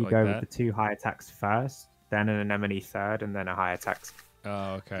would say you go with the 2 high attacks first, then an anemone third, and then a high attacks.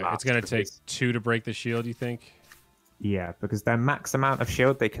 Oh, okay. It's going to take 2 to break the shield, you think? Yeah, because their max amount of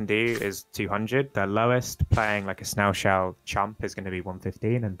shield they can do is 200. Their lowest, playing like a snail shell chomp, is going to be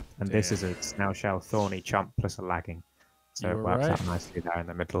 115, and this is a snail shell thorny chomp plus a lagging. So it works out nicely there in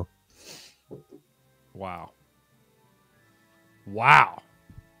the middle. Wow. Wow.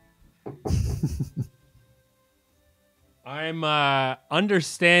 I'm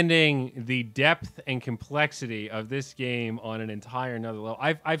understanding the depth and complexity of this game on an entire another level.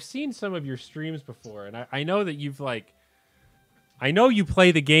 I've seen some of your streams before, and I know that you've I know you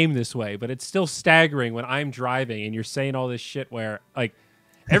play the game this way, but it's still staggering when I'm driving and you're saying all this shit where like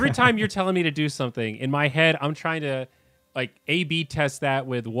every time you're telling me to do something in my head, I'm trying to like A/B test that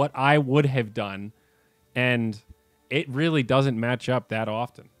with what I would have done, and it really doesn't match up that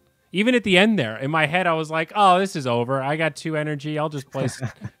often. Even at the end there, in my head, I was like, oh, this is over. I got 2 energy. I'll just place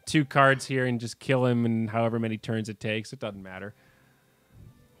 2 cards here and just kill him in however many turns it takes. It doesn't matter.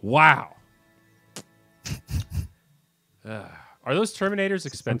 Wow. Are those Terminators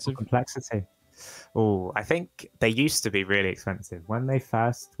expensive? Complexity. Oh, I think they used to be really expensive. When they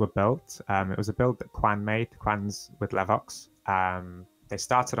first were built, it was a build that Quan made, Quan's with Levox. They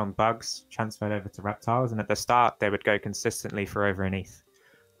started on bugs, transferred over to reptiles, and at the start, they would go consistently for over an ETH.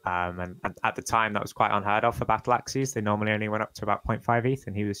 And at the time, that was quite unheard of for battle axies. They normally only went up to about 0.5 ETH,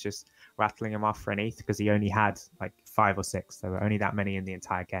 and he was just rattling them off for an ETH because he only had like 5 or 6. There were only that many in the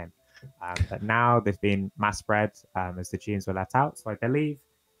entire game. But now they've been mass bred as the genes were let out. So I believe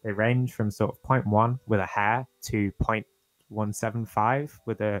they range from sort of 0.1 with a hair to 0.175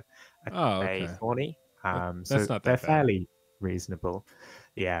 with a thorny. That's So not they're that bad. fairly reasonable.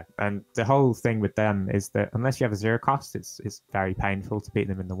 Yeah, and the whole thing with them is that unless you have a 0 cost, it's very painful to beat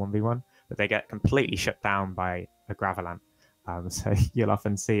them in the 1v1, but they get completely shut down by a Gravelant. So you'll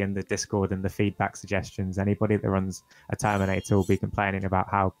often see in the Discord and the feedback suggestions, anybody that runs a Terminator will be complaining about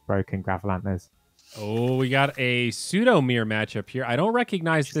how broken Gravelant is. Oh, we got a pseudo mirror matchup here. I don't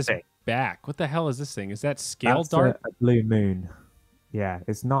recognize this back. What the hell is this thing? Is that Scale That's Dart? a Blue Moon. Yeah,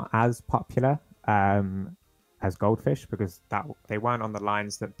 it's not as popular as Goldfish because they weren't on the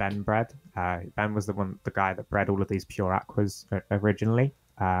lines that Ben bred. Ben was the guy that bred all of these pure aquas originally.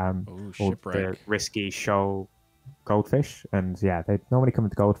 Shipwreck. The risky shoal Goldfish, and yeah, they normally come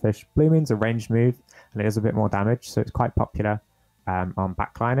with Goldfish. Blue Moon's a ranged move, and it is a bit more damage, so it's quite popular on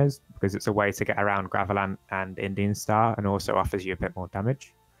backliners because it's a way to get around Gravelant and Indian Star, and also offers you a bit more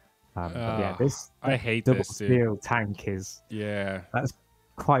damage. But yeah, I hate double this, dude. steel tank that's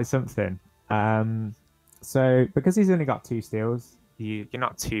quite something. So because he's only got 2 steals, you're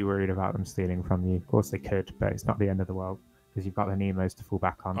not too worried about them stealing from you. Of course they could, but it's not the end of the world because you've got the Nemos to fall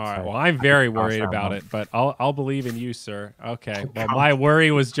back on. All right. Well, I'm very worried about it, but I'll believe in you, sir. Okay. Well, my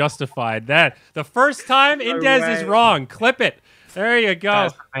worry was justified. That the first time Indes is wrong. Clip it. There you go.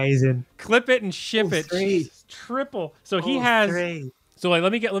 That's amazing. Clip it and ship it. 3. Triple. So he has. 3. So like,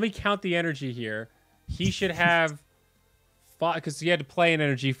 let me count the energy here. He should have 5 because he had to play an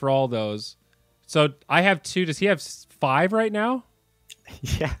energy for all those. So I have 2. Does he have 5 right now?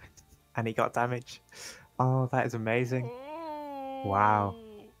 Yeah, and he got damage. Oh, that is amazing. Wow.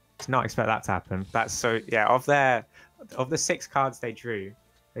 Did not expect that to happen. That's so, yeah, of the 6 cards they drew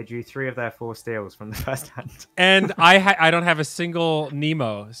 3 of their 4 steals from the first hand. And I don't have a single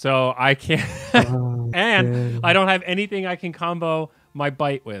Nemo, so I can't. And I don't have anything I can combo my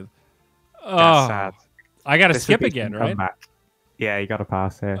bite with. That's sad. I got to skip again, right? Comeback. Yeah, you got to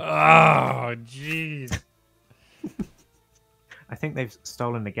pass here. Oh, jeez. I think they've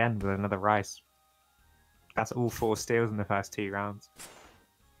stolen again with another Rice. That's all 4 steals in the first 2 rounds.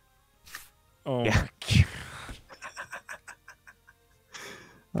 Oh, yeah.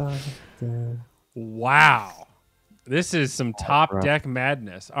 My God. Wow. This is some top deck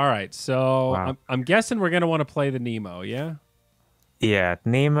madness. All right, so I'm guessing we're going to want to play the Nemo, yeah? Yeah,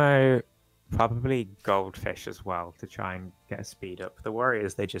 Nemo, probably Goldfish as well to try and get a speed up. The worry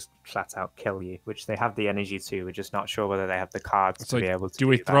is they just flat out kill you, which they have the energy to. We're just not sure whether they have the cards to be able to do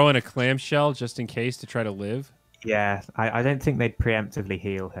we throw in a clamshell just in case to try to live? Yeah, I don't think they'd preemptively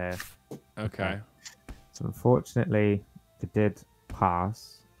heal here. Okay. So unfortunately, they did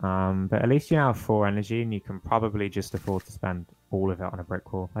pass. But at least you now have 4 energy and you can probably just afford to spend all of it on a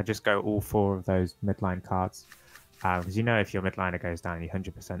brick wall. I just go all 4 of those midline cards. Because you know if your midliner goes down, you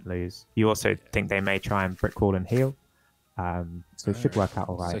 100% lose. You also think they may try and brick wall and heal. So it should work out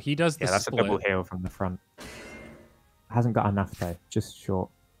all right. So he does the that's split. a double heal from the front. Hasn't got enough though, just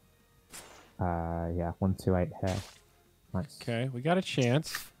short. Yeah, 128 here. Nice. Okay, we got a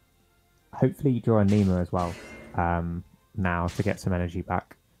chance. Hopefully you draw a Nemo as well now to get some energy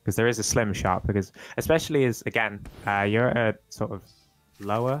back. Because there is a slim shot, because especially as, again, you're at a sort of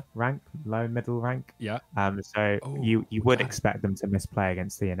lower rank, low middle rank. Yeah. So you would expect them to misplay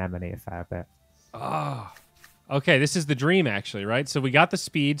against the anemone a fair bit. Oh. Okay, this is the dream actually, right? So we got the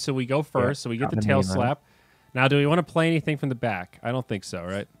speed, so we go first, so we get the tail slap. Now, do we want to play anything from the back? I don't think so,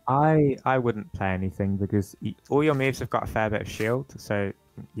 right? I wouldn't play anything because all your moves have got a fair bit of shield, so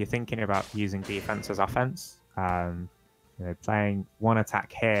you're thinking about using defense as offense. You know, playing 1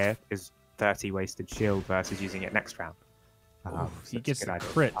 attack here is 30 wasted shield versus using it next round. He gets the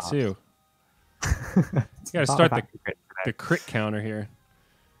crit too. You got to start the crit counter here.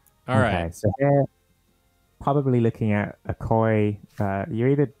 All right. So here, probably looking at a koi. You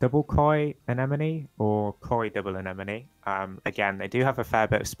either double koi anemone or koi double anemone. Again, they do have a fair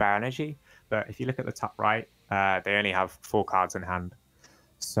bit of spare energy, but if you look at the top right, they only have 4 cards in hand.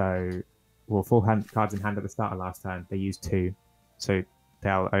 So, well, 4 cards in hand at the start of last turn. They used 2, so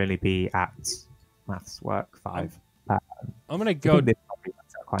they'll only be at maths work 5. I'm gonna go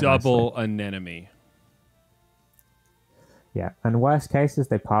double anemone. Yeah, and worst cases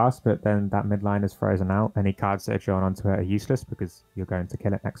they pass, but then that midline is frozen out. Any cards that are drawn onto it are useless because you're going to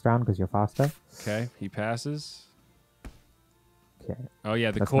kill it next round because you're faster. Okay, he passes. Okay. Oh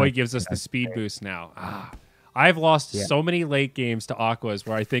yeah, the koi gives us the speed boost now. I've lost so many late games to aquas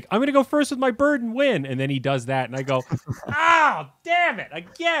where I think I'm going to go first with my bird and win, and then he does that, and I go, "Ah, damn it!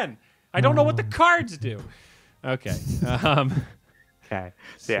 Again, I don't know what the cards do." Okay. Okay.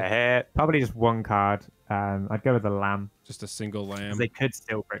 So yeah, here probably just one card. I'd go with the lamb. Just a single lamb. They could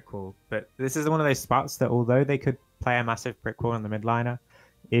still brick wall, but this is one of those spots that although they could play a massive brick wall in the mid liner,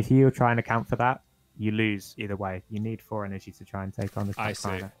 if you're trying to count for that, you lose either way. You need 4 energy to try and take on this. I see.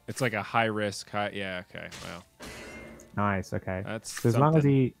 Liner. It's like a high risk. Yeah. Okay. Well. Nice. Okay. That's so as long as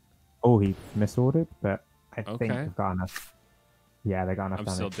he misordered, but I think they've got enough. Yeah, they got enough. I'm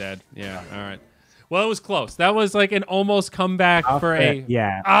damage. still dead. Yeah. All right. Well, it was close. That was like an almost comeback for a.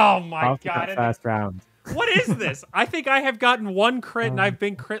 Yeah. Oh my god! First round. What is this? I think I have gotten 1 crit and I've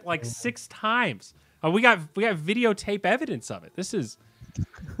been crit like 6 times. We got videotape evidence of it. This is.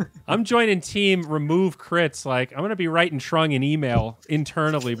 I'm joining team remove crits. Like I'm gonna be writing Trung an email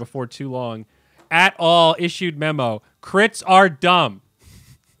internally before too long. At all issued memo. Crits are dumb.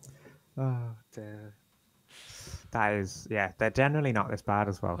 Oh dear. That is, yeah, they're generally not this bad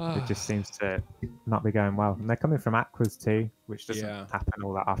as well. It just seems to not be going well. And they're coming from aquas too, which doesn't happen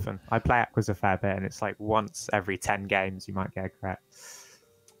all that often. I play aquas a fair bit, and it's like once every 10 games you might get a crit.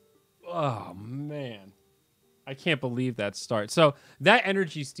 Oh, man. I can't believe that start. So that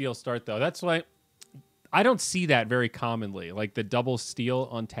energy steal start, though, that's why I don't see that very commonly. Like the double steal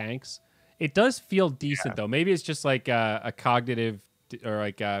on tanks. It does feel decent, though. Maybe it's just like a cognitive or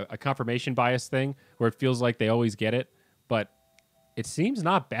like a confirmation bias thing where it feels like they always get it, but it seems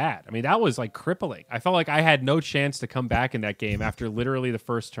not bad. I mean, that was like crippling. I felt like I had no chance to come back in that game after literally the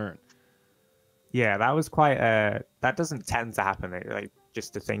first turn. Yeah, that was quite that doesn't tend to happen. Like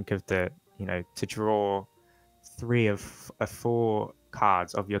just to think of the, to draw 3 of 4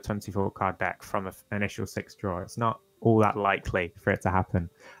 cards of your 24 card deck from an initial 6 draw. It's not all that likely for it to happen.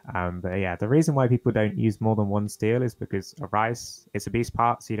 But yeah, the reason why people don't use more than 1 steal is because a Rice, it's a beast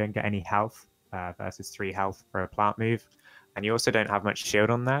part, so you don't get any health versus 3 health for a plant move. And you also don't have much shield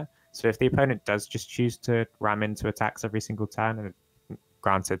on there. So if the opponent does just choose to ram into attacks every single turn, and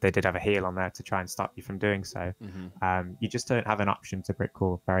granted they did have a heal on there to try and stop you from doing so, you just don't have an option to brick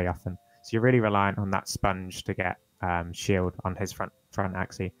wall very often. So you're really reliant on that sponge to get shield on his front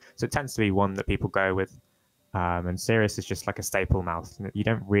axie. So it tends to be one that people go with. And Sirius is just like a staple mouth. You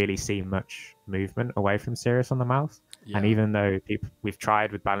don't really see much movement away from Sirius on the mouth. Yeah. And even though we've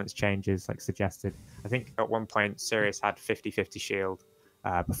tried with balance changes, like suggested, I think at one point Sirius had 50-50 shield.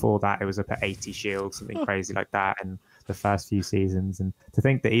 Before that, it was up at 80 shield, something crazy like that in the first few seasons. And to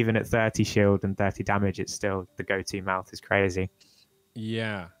think that even at 30 shield and 30 damage, it's still the go-to mouth is crazy.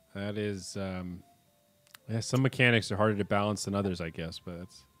 Yeah, that is... some mechanics are harder to balance than others, I guess, but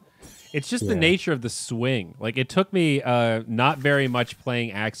it's just the nature of the swing. Like it took me not very much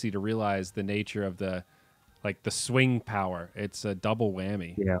playing Axie to realize the nature of the swing power. It's a double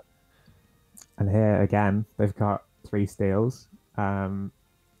whammy. Yeah. And here again, they've got 3 steals. 2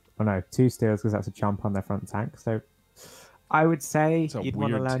 steals because that's a chomp on their front tank. So I would say you'd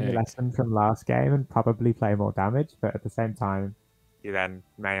want to learn your lesson from last game and probably play more damage. But at the same time, you then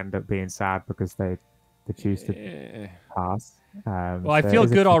may end up being sad because they choose to pass. Well, I feel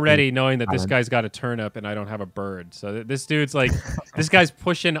good already knowing that this guy's got a turnip and I don't have a bird. So this dude's like, this guy's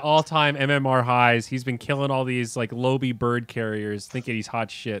pushing all-time MMR highs. He's been killing all these like Lobi bird carriers, thinking he's hot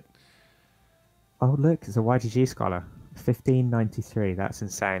shit. Oh, look, it's a YGG scholar. 1593. That's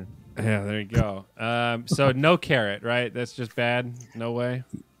insane. Yeah, there you go. So no carrot, right? That's just bad. No way.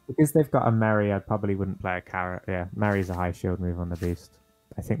 Because they've got a Mary, I probably wouldn't play a carrot. Yeah, Mary's a high shield move on the beast.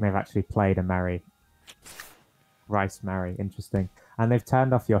 I think they've actually played a Mary. Rice Mary, interesting. And they've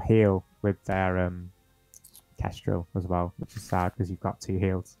turned off your heal with their Kestrel as well, which is sad because you've got 2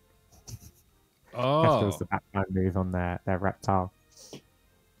 heals. Kestrel's the backline move on their reptile.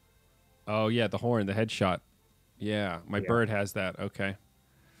 Oh yeah, the horn, the headshot. Yeah, my bird has that. Okay.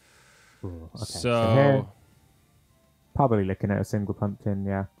 Ooh, okay. So here, probably looking at a single pumpkin,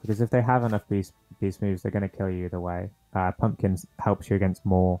 yeah. Because if they have enough beast moves, they're going to kill you either way. Pumpkins helps you against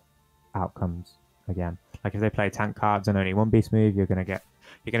more outcomes again. Like if they play tank cards and only 1 beast move, you're gonna be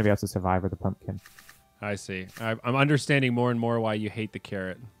able to survive with a pumpkin. I see. I'm understanding more and more why you hate the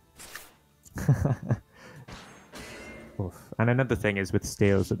carrot. Oof. And another thing is with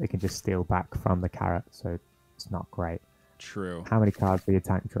steals that they can just steal back from the carrot, so it's not great. True. How many cards do your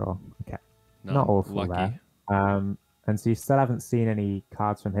tank draw? Okay, not awful lucky. there. And so you still haven't seen any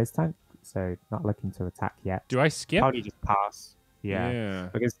cards from his tank, so not looking to attack yet. Do I skip? Probably just pass. Yeah.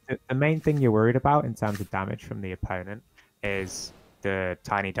 Because the main thing you're worried about in terms of damage from the opponent is the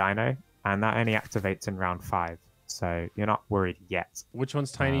tiny dino, and that only activates in round 5. So you're not worried yet. Which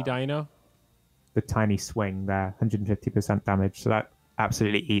one's tiny dino? the tiny swing there, 150% damage. So that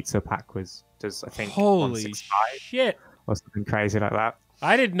absolutely eats up Aquas. Does I think Holy 165 shit. or something crazy like that.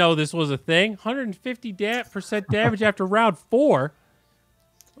 I didn't know this was a thing. 150% damage after round 4.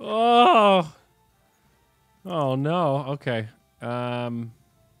 Oh. Oh no. Okay.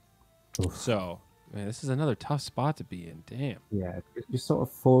 So, man, this is another tough spot to be in. Damn. Yeah, you're sort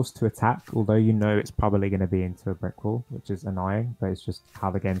of forced to attack, although you know it's probably going to be into a brick wall, which is annoying, but it's just how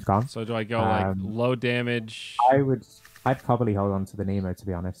the game's gone. So do I go like low damage? I'd probably hold on to the Nemo, to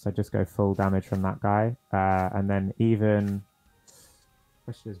be honest. I'd just go full damage from that guy, and then even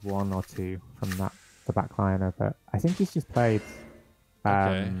push there's 1 or 2 from the backliner. But I think he's just played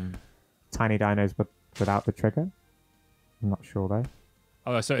tiny dinos, but without the trigger. I'm not sure though.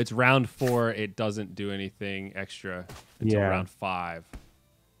 Oh, so it's round 4. It doesn't do anything extra until round 5.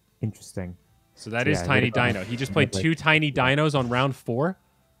 Interesting. So that is tiny dino. He just played 2 tiny dinos on round 4.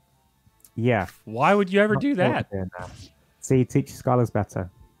 Yeah. Why would you ever do that? See, teach scholars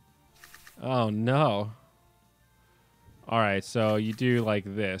better. Oh no. All right, so you do like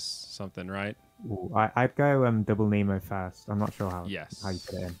this something, right? Ooh, I'd go double Nemo first. I'm not sure how you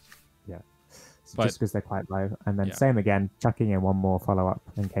put it in. Yeah. So just because they're quite low. And then same again, chucking in 1 more follow-up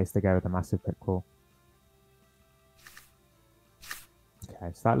in case they go with a massive brick wall.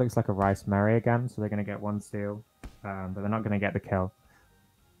 Okay, so that looks like a Rice Mary again. So they're going to get 1 steal, but they're not going to get the kill.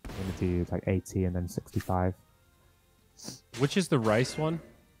 They're going to do like 80 and then 65. Which is the Rice one?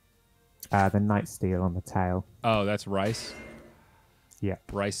 The Night Steal on the tail. Oh, that's Rice? Yeah.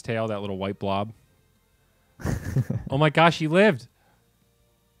 Rice tail, that little white blob. Oh my gosh, he lived.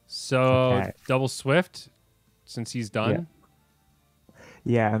 So double Swift since he's done?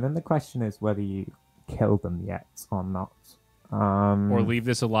 Yeah, and then the question is whether you kill them yet or not. Or leave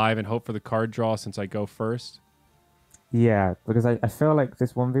this alive and hope for the card draw since I go first. Yeah, because I feel like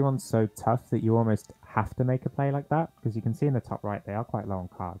this 1v1's so tough that you almost have to make a play like that, because you can see in the top right they are quite low on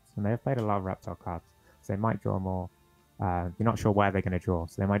cards, and they have played a lot of reptile cards, so they might draw more. You're not sure where they're going to draw,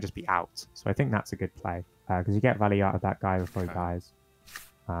 so they might just be out. So I think that's a good play, because you get value out of that guy before he dies.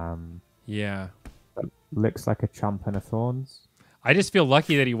 Yeah. Looks like a Chomp and a Thorns. I just feel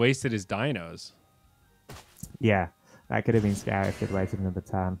lucky that he wasted his dinos. Yeah, that could have been scary if he'd waited another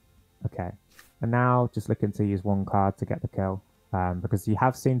turn. Okay. And now just looking to use 1 card to get the kill. Because you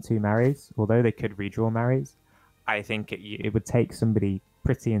have seen 2 Marys, although they could redraw Marys. I think it would take somebody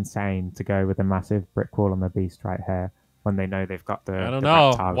pretty insane to go with a massive brick wall on the beast right here when they know they've got the. I don't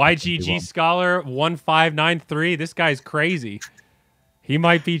know. YGG Scholar 1593. This guy's crazy. He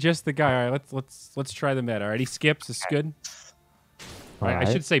might be just the guy. All right, let's try the meta. All right, he skips. This is good. All right,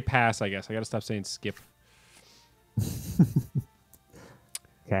 I should say pass, I guess. I got to stop saying skip.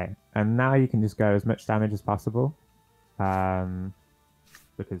 Okay, and now you can just go as much damage as possible,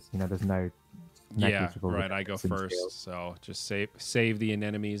 because there's no. Right. I go first, so just save the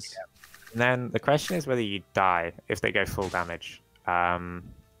enemies. Yeah. And then the question is whether you die if they go full damage. I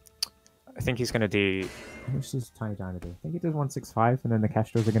think he's going to do. How much does Tiny Dino do? I think he does 165, and then the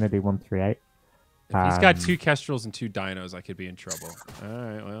Kestrels are going to do 138. If he's got 2 Kestrels and 2 Dinos, I could be in trouble. All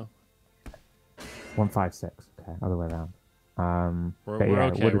right, well. 156. Okay, other way around. We're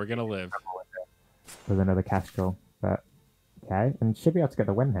okay. We're gonna live with another Kestrel, but okay, and should be able to get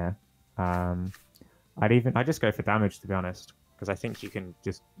the win here. I just go for damage, to be honest, because I think you can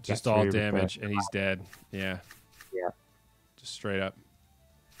just all damage and he's dead. Yeah, just straight up.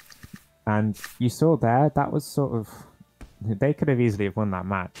 And you saw there that was sort of they could have easily have won that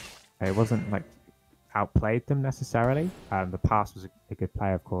match. It wasn't like outplayed them necessarily. The pass was a good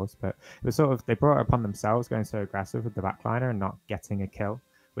play, of course, but it was sort of they brought it upon themselves going so aggressive with the backliner and not getting a kill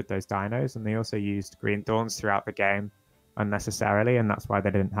with those dinos, and they also used green thorns throughout the game unnecessarily, and that's why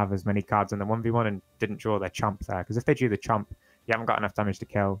they didn't have as many cards in the 1v1 and didn't draw their chomp there, because if they drew the chomp, you haven't got enough damage to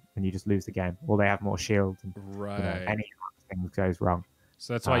kill and you just lose the game, or they have more shield and any thing goes wrong.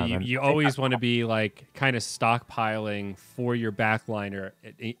 So that's why you always want to be like kind of stockpiling for your backliner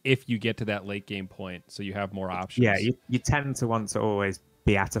if you get to that late game point, so you have more options. Yeah, you tend to want to always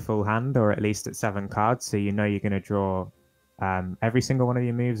be at a full hand, or at least at 7 cards, so you know you're going to draw every single one of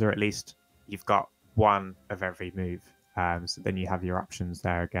your moves, or at least you've got 1 of every move. So then you have your options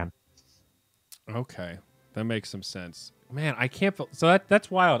there again. Okay, that makes some sense. Man, I can't. So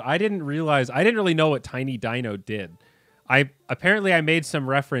that's wild. I didn't really know what Tiny Dino did. Apparently I made some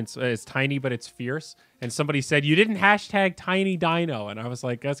reference as tiny, but it's fierce. And somebody said, you didn't hashtag Tiny Dino. And I was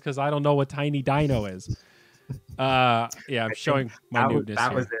like, that's because I don't know what Tiny Dino is. I'm showing my noobness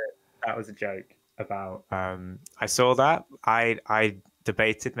here. That was a joke about, I saw that. I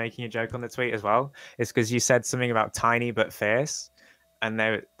debated making a joke on the tweet as well. It's because you said something about tiny but fierce. And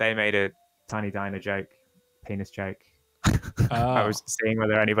they made a Tiny Dino joke, penis joke. I Oh, was seeing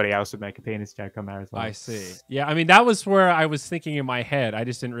whether anybody else would make a penis joke on there as well. I see. Yeah, I mean that was where I was thinking in my head. I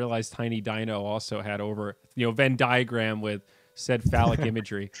just didn't realize Tiny Dino also had over Venn diagram with said phallic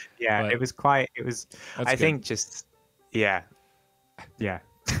imagery. Yeah, But it was quite. It was. that's I good. think just. Yeah. Yeah.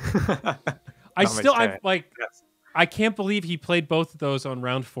 I'm like, I can't believe he played both of those on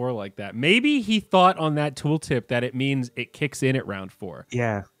round 4 like that. Maybe he thought on that tooltip that it means it kicks in at round 4.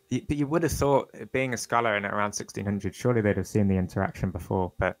 Yeah. But you would have thought, being a scholar in around 1600, surely they'd have seen the interaction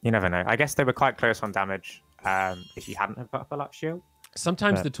before. But you never know. I guess they were quite close on damage if you hadn't have put up a luck shield.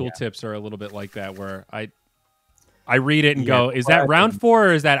 Sometimes But, the tooltips are a little bit like that, where I read it and Yeah, go, is that round 4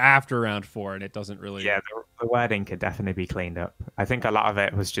 or is that after round 4? And it doesn't really. Yeah, the wording could definitely be cleaned up. I think a lot of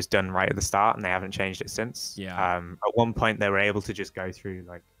it was just done right at the start, and they haven't changed it since. Yeah. At one point, they were able to just go through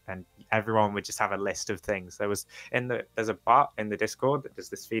and everyone would just have a list of things. There's a bot in the Discord that does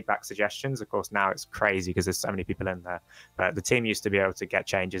this feedback suggestions. Of course, now it's crazy because there's so many people in there. But the team used to be able to get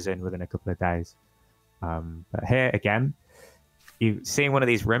changes in within a couple of days. But here again, you've seen one of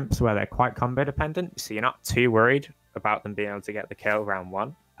these rimps where they're quite combo dependent, so you're not too worried about them being able to get the kill round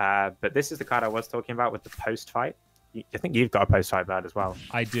 1. But this is the card I was talking about with the post fight. I think you've got a post fight bird as well.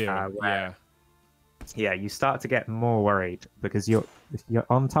 I do. Yeah. Yeah, you start to get more worried because you're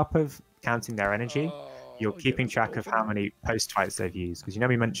on top of counting their energy. You're keeping track of how many post fights they've used, because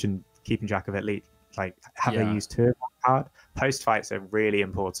we mentioned keeping track of at least have they used 2 of one card. Post fights are a really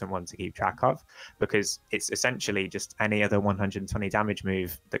important one to keep track of, because it's essentially just any other 120 damage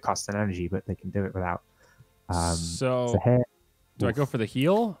move that costs an energy, but they can do it without. So here, do I go for the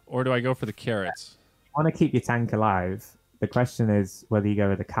heal or do I go for the carrots? you want to keep your tank alive. The question is whether you go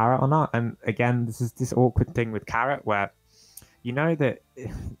with the carrot or not. And again, this is this awkward thing with carrot where you know that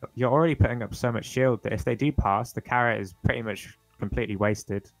you're already putting up so much shield that if they do pass, the carrot is pretty much completely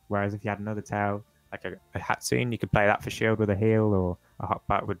wasted. Whereas if you had another tail, like a Hatsune, you could play that for shield with a heal, or a hot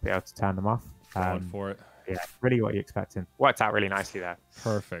bat would be able to turn them off. Going for it. Yeah, really what you're expecting. Worked out really nicely there.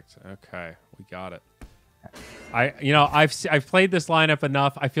 Perfect. Okay, we got it. I've played this lineup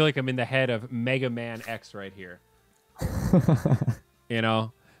enough. I feel like I'm in the head of Mega Man X right here.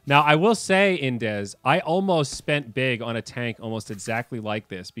 Now I will say, Indes, I almost spent big on a tank almost exactly like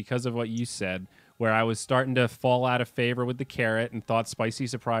this because of what you said, where I was starting to fall out of favor with the carrot and thought Spicy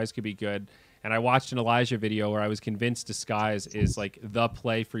Surprise could be good. And I watched an Elijah video where I was convinced Disguise is like the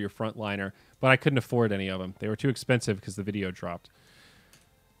play for your frontliner, but I couldn't afford any of them. They were too expensive because the video dropped.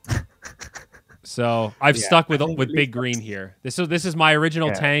 So I've stuck with Big Green here. This is my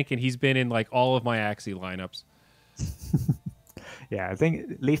original tank, and he's been in like all of my Axie lineups. Yeah, I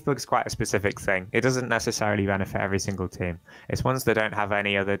think Leafbug's quite a specific thing. It doesn't necessarily benefit every single team. It's ones that don't have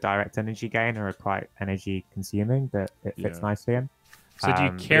any other direct energy gain or are quite energy consuming that it fits nicely in. So do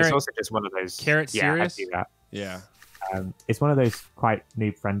you carrot? It's also just one of those. Carrot serious? I do that. Yeah. It's one of those quite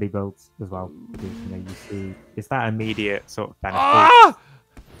noob friendly builds as well. Because, you see, it's that immediate sort of benefit. Ah!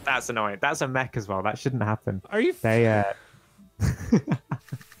 That's annoying. That's a mech as well. That shouldn't happen. Are you? They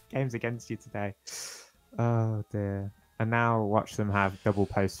games against you today. Oh dear. And now watch them have double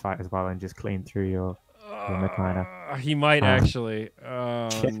post fight as well and just clean through your midliner. He might actually. Oh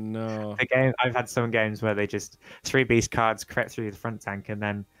no. I've had some games where they just 3 beast cards crit through the front tank and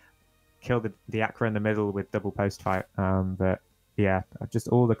then kill the aqua in the middle with double post fight. But yeah, just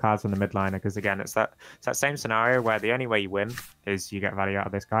all the cards on the midliner, because again, it's that same scenario where the only way you win is you get value out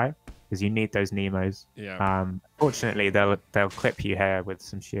of this guy, because you need those Nemos. Yeah. Fortunately, they'll clip you here with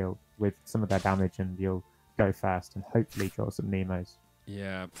some shield, with some of their damage, and you'll go first and hopefully draw some Nemos.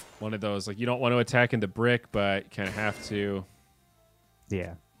 Yeah, one of those, like, you don't want to attack in the brick, but kind of have to.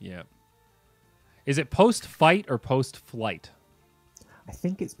 Yeah. Yeah. Is it post-fight or post-flight? I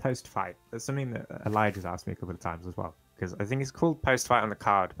think it's post-fight. That's something that Elijah's asked me a couple of times as well, because I think it's called post-fight on the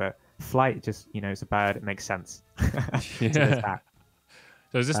card, but flight just, it's a bird. It makes sense. Yeah.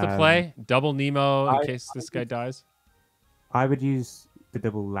 So is this the play? Double Nemo in case this guy dies? I would use the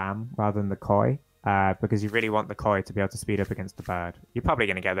double lamb rather than the koi. Because you really want the koi to be able to speed up against the bird. You're probably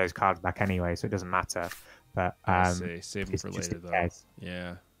going to get those cards back anyway, so it doesn't matter. But I see. Save them for later, though.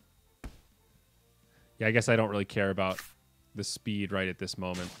 Yeah. Yeah, I guess I don't really care about the speed right at this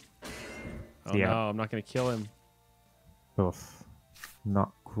moment. Oh, no, I'm not going to kill him. Oof.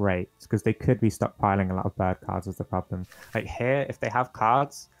 Not great. Because they could be stockpiling a lot of bird cards is the problem. Like here, if they have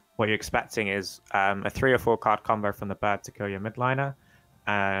cards, what you're expecting is a 3 or 4 card combo from the bird to kill your midliner,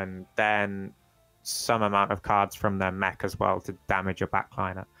 and then some amount of cards from their mech as well to damage your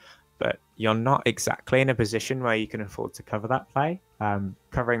backliner. But you're not exactly in a position where you can afford to cover that play.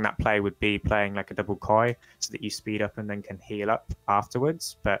 Covering that play would be playing like a double koi so that you speed up and then can heal up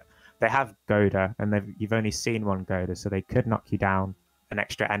afterwards. But they have Goda, and you've only seen one Goda, so they could knock you down an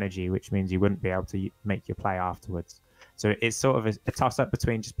extra energy, which means you wouldn't be able to make your play afterwards. So it's sort of a toss-up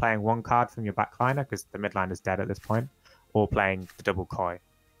between just playing one card from your backliner, because the midliner is dead at this point, or playing the double Koi.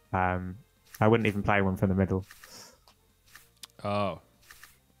 I wouldn't even play one from the middle. Oh.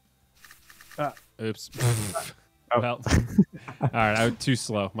 Oops. Oh. Well, all right, I was too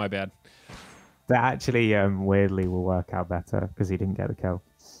slow. My bad. That actually weirdly will work out better because he didn't get the kill.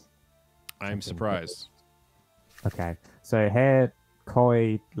 I'm surprised. Okay, so here,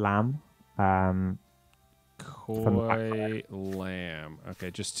 Koi Lamb. Koi Lamb. Okay,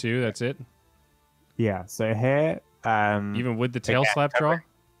 just 2. That's it. Yeah. So here, even with the tail slap draw,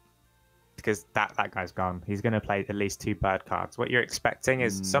 because that guy's gone. He's going to play at least 2 bird cards. What you're expecting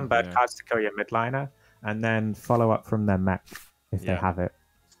is some bird cards to kill your midliner, and then follow up from their mech if they have it.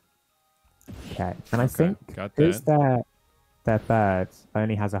 Okay, and I think because their bird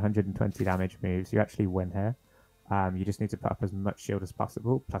only has 120 damage moves, you actually win here. You just need to put up as much shield as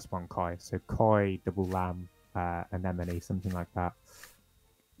possible, plus 1 Koi. So Koi, double Lamb, anemone, something like that.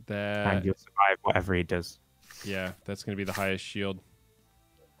 And you'll survive whatever he does. Yeah, that's going to be the highest shield.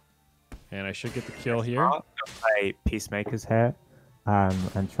 And I should get the kill here. I'll play Peacemakers here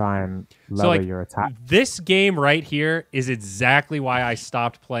and try and lower your attack. This game right here is exactly why I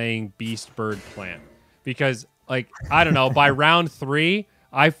stopped playing Beast Bird Plant. Because, like, I don't know, by round 3,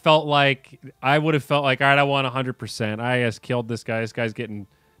 I would have felt like, all right, I won 100%. I just killed this guy. This guy's getting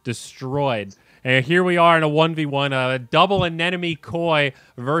destroyed. And here we are in a 1v1, a double anemone Koi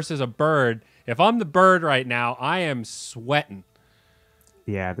versus a bird. If I'm the bird right now, I am sweating.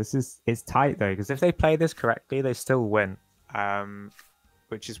 Yeah, it's tight though, because if they play this correctly, they still win.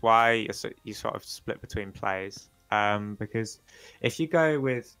 Which is why you sort of split between plays. Because if you go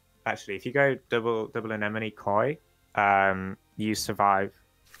double anemone Koi, you survive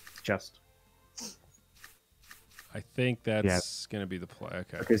just. I think that's going to be the play.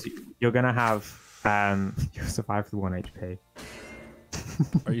 Okay. Because you're going to have you'll survive with 1 HP.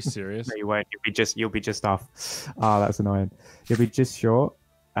 Are you serious? No, you won't. You'll be just off. Oh, that's annoying. You'll be just short.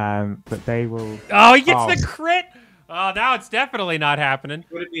 But they will. Oh, he gets the crit. Oh, now it's definitely not happening.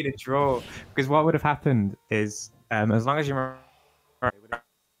 It would have been a draw, because what would have happened is, as long as you remember,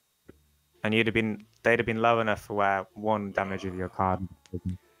 and they'd have been low enough for where 1 damage of your card.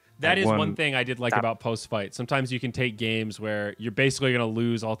 That is one thing I did like about post-fight. Sometimes you can take games where you're basically going to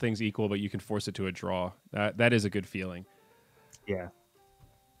lose all things equal, but you can force it to a draw. That is a good feeling. Yeah.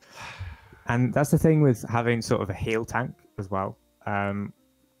 And that's the thing with having sort of a heal tank as well,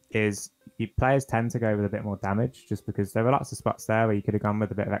 is players tend to go with a bit more damage, just because there were lots of spots there where you could have gone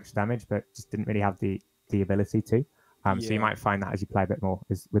with a bit of extra damage, but just didn't really have the ability to. So you might find that as you play a bit more,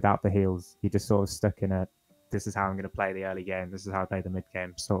 is without the heals, you're just sort of stuck in this is how I'm going to play the early game, this is how I play the mid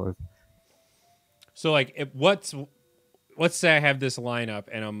game, sort of. So, like, let's say I have this lineup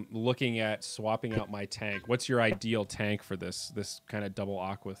and I'm looking at swapping out my tank. What's your ideal tank for this kind of double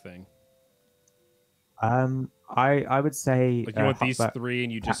aqua thing? I would say like you want these 3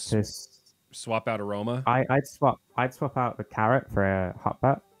 and you just swap out aroma. I'd swap out the carrot for a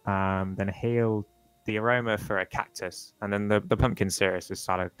hotbat, then heal the aroma for a cactus, and then the pumpkin Cirrus is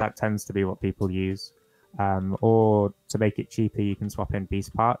solid. That tends to be what people use. Or to make it cheaper, you can swap in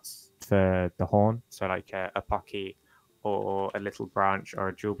beast parts for the horn, so like a pocky or a little branch or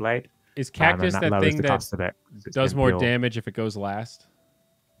a jewel blade. Is cactus that thing that does more damage if it goes last?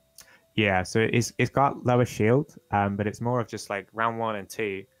 Yeah, so it's got lower shield, but it's more of just like round 1 and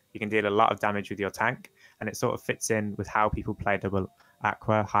 2, you can deal a lot of damage with your tank, and it sort of fits in with how people play double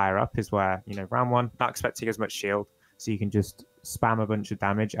aqua higher up, is where, round 1, not expecting as much shield, so you can just spam a bunch of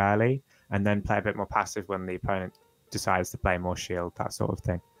damage early, and then play a bit more passive when the opponent decides to play more shield, that sort of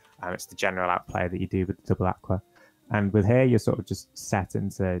thing. It's the general outplay that you do with double aqua. And with here, you're sort of just set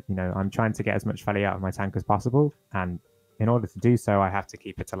into, I'm trying to get as much value out of my tank as possible, and in order to do so, I have to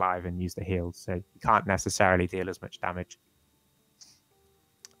keep it alive and use the heals, so you can't necessarily deal as much damage.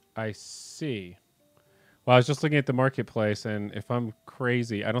 I see. Well, I was just looking at the marketplace, and if I'm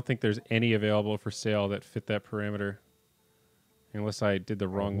crazy, I don't think there's any available for sale that fit that parameter. Unless I did the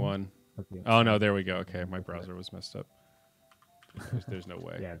wrong one. Oh, no, there we go. Okay, my browser was messed up. There's no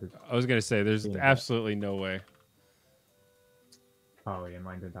way. Yeah, I was going to say, there's absolutely no way. Oh, yeah,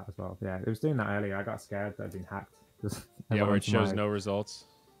 mine did that as well. Yeah, it was doing that earlier. I got scared that I'd been hacked. Yeah, where it shows no results.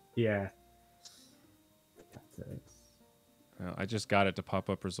 Yeah. Well, I just got it to pop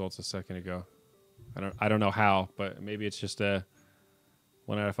up results a second ago. I don't know how, but maybe it's just a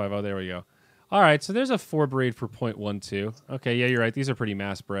 1 out of 5. Oh, there we go. All right, so there's a 4 breed for 0.12. Okay, yeah, you're right. These are pretty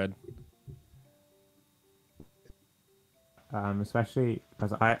mass bred. especially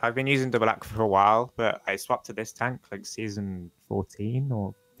because I've been using double aqua for a while, but I swapped to this tank like season 14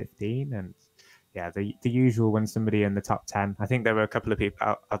 or 15, and yeah, the usual when somebody in the top 10. I think there were a couple of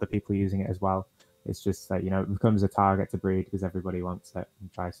people, other people using it as well. It's just that it becomes a target to breed because everybody wants it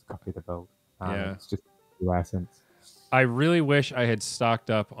and tries to copy the build. Yeah. It's just the essence. I really wish I had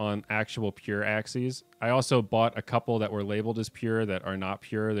stocked up on actual pure axies. I also bought a couple that were labeled as pure that are not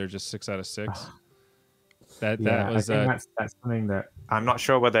pure. They're just 6 out of 6. That was I think that's something that I'm not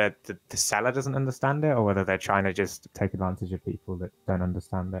sure whether the seller doesn't understand it or whether they're trying to just take advantage of people that don't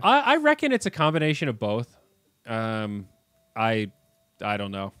understand it. I reckon it's a combination of both. I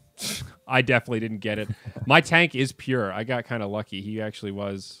don't know. I definitely didn't get it. My tank is pure. I got kind of lucky. He actually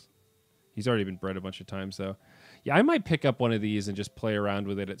was. He's already been bred a bunch of times though. Yeah, I might pick up one of these and just play around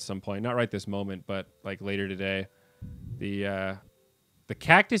with it at some point. Not right this moment, but like later today. The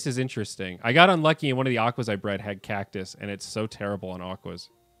cactus is interesting. I got unlucky and one of the aquas I bred had cactus, and it's so terrible on aquas.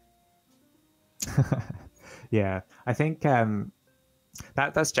 Yeah, I think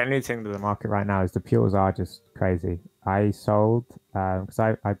that's generally the thing with the market right now is the pures are just crazy. I sold because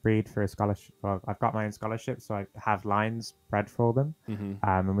I breed for a scholarship. Well, I've got my own scholarship, so I have lines bred for them.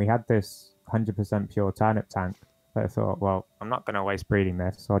 And we had this 100% pure turnip tank. But I thought, well, I'm not going to waste breeding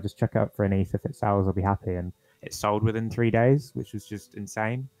this, so I'll just check it out for an ETH. If it sells, I'll be happy. And it sold within 3 days, which was just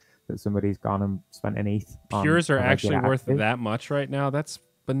insane. That somebody's gone and spent an ETH. Pures are actually worth that much right now. That's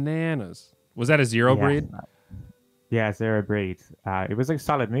bananas. Was that a zero breed? Yeah, zero breed. It was a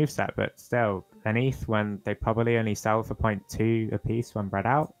solid moveset, but still, an ETH when they probably only sell for 0.2 a piece when bred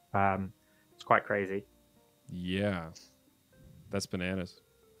out. It's quite crazy. Yeah, that's bananas.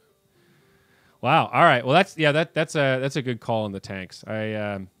 Wow. All right. Well, that's a good call on the tanks.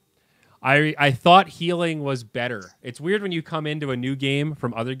 I thought healing was better. It's weird when you come into a new game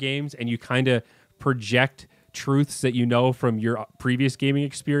from other games and you kind of project truths that you know from your previous gaming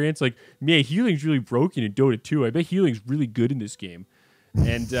experience. Like, man, healing's really broken in Dota 2. I bet healing's really good in this game.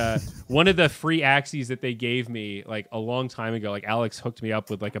 And one of the free axies that they gave me like a long time ago, like Alex hooked me up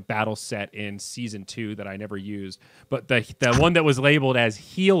with like a battle set in season 2 that I never used. But the one that was labeled as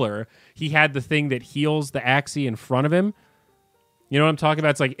healer, he had the thing that heals the axie in front of him. You know what I'm talking about?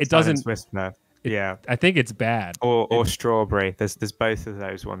 It's like it doesn't. Whisper. Yeah, I think it's bad. Or strawberry. There's both of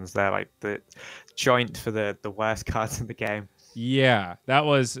those ones. They're like the joint for the worst cards in the game. Yeah, that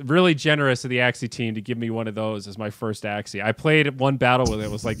was really generous of the Axie team to give me one of those as my first Axie. I played one battle with it.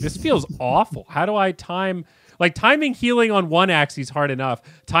 It was like, this feels awful. How do I time? Like, timing healing on one Axie is hard enough.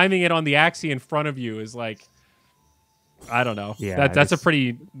 Timing it on the Axie in front of you is like, I don't know. Yeah, that's a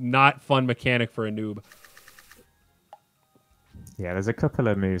pretty not fun mechanic for a noob. Yeah, there's a couple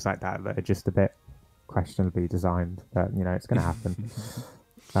of moves like that that are just a bit questionably designed, but it's going to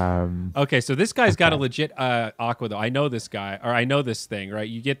happen. Okay, so this guy's got a legit aqua though. I know this guy, or I know this thing, right?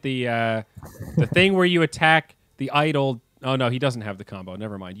 You get the thing where you attack the idol. Oh no, he doesn't have the combo.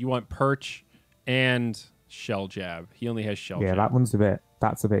 Never mind. You want perch and shell jab. He only has shell jab. Yeah,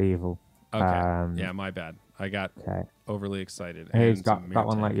 that's a bit evil. Okay. Yeah, my bad. I got overly excited. He's got that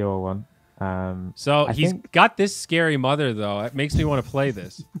one like your one. So he's got this scary mother though. It makes me want to play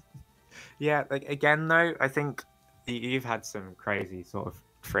this. Yeah, like again though, I think you've had some crazy sort of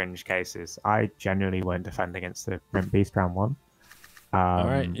fringe cases. I generally won't defend against the Rimp Beast round 1. All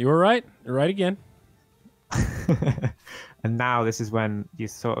right, you were right. You're right again. And now this is when you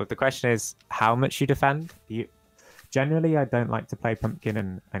the question is how much you defend. Generally, I don't like to play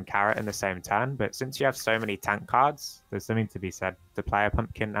pumpkin and carrot in the same turn, but since you have so many tank cards, there's something to be said to play a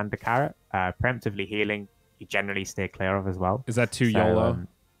pumpkin and a carrot. Preemptively healing, you generally steer clear of as well. Is that too YOLO?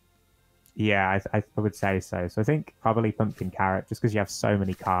 Yeah, I would say so. So I think probably pumpkin carrot, just because you have so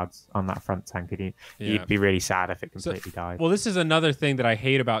many cards on that front tank, you'd be really sad if it completely died. Well, this is another thing that I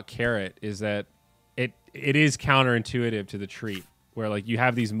hate about carrot is that it is counterintuitive to the treat. Where like you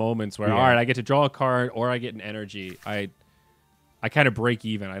have these moments where all right, I get to draw a card or I get an energy. I kind of break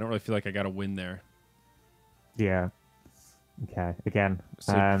even. I don't really feel like I got to win there. Yeah. Okay. Again,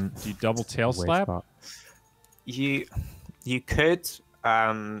 so do you double tail slap? Spot. You could.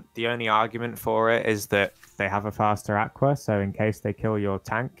 The only argument for it is that they have a faster aqua, so in case they kill your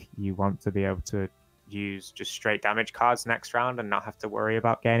tank, you want to be able to use just straight damage cards next round and not have to worry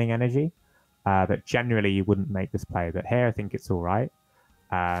about gaining energy. But generally, you wouldn't make this play. But here, I think it's all right.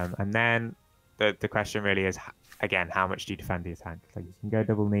 And then the question really is, again, how much do you defend your tank? Like you can go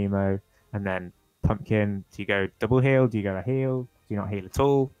double Nemo, and then pumpkin. Do you go double heal? Do you go a heal? Do you not heal at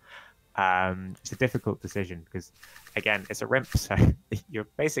all? It's a difficult decision because, again, it's a rimp, so you're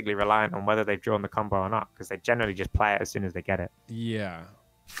basically reliant on whether they've drawn the combo or not because they generally just play it as soon as they get it. Yeah.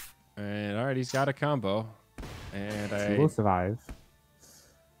 And all right, he's got a combo. And So you will survive.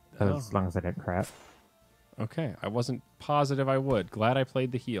 Oh. As long as I don't crit. Okay, I wasn't positive I would. Glad I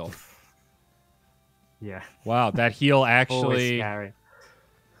played the heal. Yeah. Wow, that heal Always actually. scary.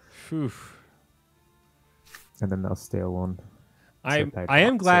 Phew. And then they'll steal one. I So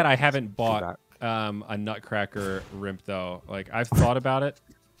am glad I six, haven't bought back. a Nutcracker Rimp though. Like I've thought about it.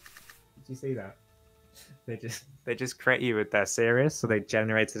 Did you see that? They just crit you with their Sirius, so they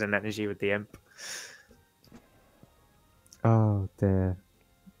generated an energy with the imp. Oh dear,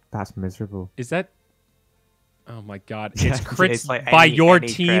 that's miserable. Is that? Oh my god! Yeah, It's crits it's like by any- your any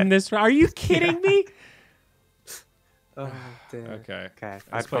team. crit. This are you kidding me? Oh dear. Okay. Okay.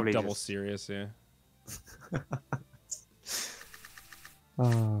 Let's play double serious. Yeah.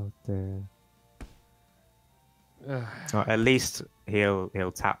 Oh dear. Well, at least he'll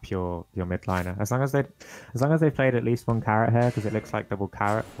tap your midliner as long as they played at least one carrot here, because it looks like double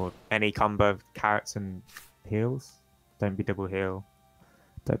carrot or any combo of carrots and heals. Don't be double heal.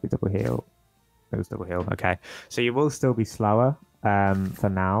 Don't be double heal. It was double heal. Okay, so you will still be slower for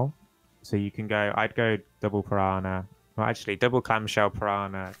now. So you can go. I'd go double piranha. Well, actually, double clamshell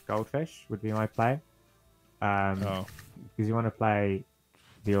piranha goldfish would be my play. Because you want to play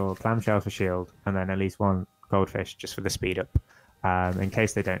your clamshell for shield and then at least one goldfish just for the speed up, in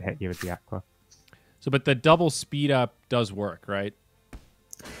case they don't hit you with the aqua. So, but the double speed up does work, right?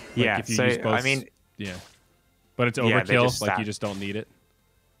 Like Yeah. if you So use both, I mean, yeah, but it's Yeah, they overkill. just Like you stack. just don't need it.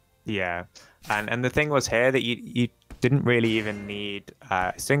 yeah, and the thing was here that you didn't really even need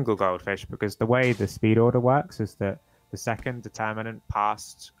a single goldfish, because the way the speed order works is that the second determinant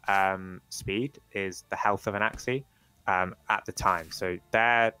past speed is the health of an Axie at the time. So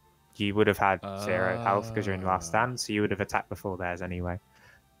there you would have had 0 health because you're in last stand, so you would have attacked before theirs anyway.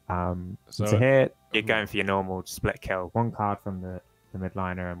 So here you're going for your normal split kill, one card from the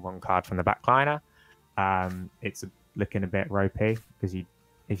midliner and one card from the backliner. It's looking a bit ropey because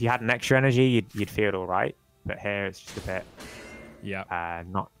if you had an extra energy, you'd feel all right, but here it's just a bit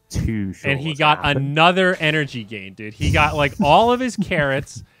not too sure. And he got another energy gain, dude. He got like all of his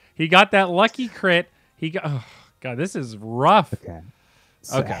carrots. He got that lucky crit. He got. Oh god, this is rough. Okay.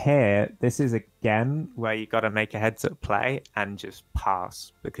 So here, this is again where you got to make a heads-up play and just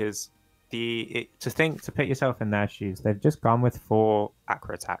pass, because to put yourself in their shoes, they've just gone with 4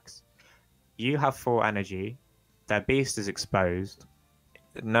 aqua attacks. You have 4 energy. Their beast is exposed.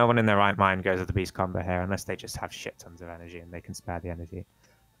 No one in their right mind goes with the beast combo here unless they just have shit tons of energy and they can spare the energy.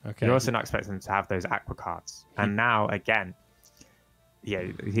 Okay. You're also not expecting them to have those aqua cards. And now again, yeah,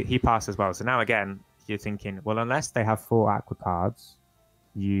 he passed as well. So now again, you're thinking, well, unless they have 4 aqua cards,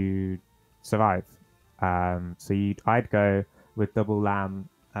 you survive. So I'd go with double lamb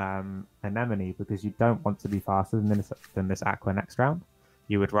anemone, because you don't want to be faster than this aqua next round.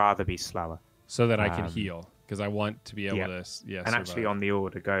 You would rather be slower, so that I can heal, because I want to be able to. And survive. Actually, on the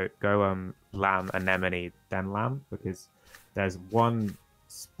order, go lamb anemone then lamb, because there's one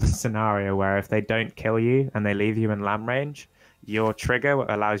scenario where if they don't kill you and they leave you in lamb range, your trigger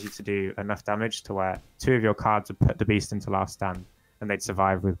allows you to do enough damage to where 2 of your cards would put the beast into last stand, and they'd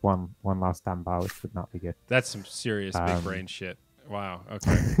survive with one last stand bar, which would not be good. That's some serious big brain shit. Wow.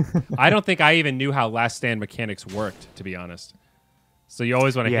 Okay. I don't think I even knew how last stand mechanics worked, to be honest. So you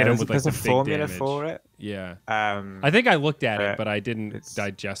always want to hit him with like there's the a big formula damage. for it. Yeah. I think I looked at it, but I didn't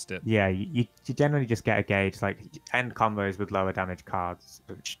digest it. Yeah, you generally just get a gauge, like end combos with lower damage cards,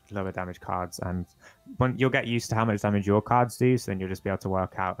 and when you'll get used to how much damage your cards do, so then you'll just be able to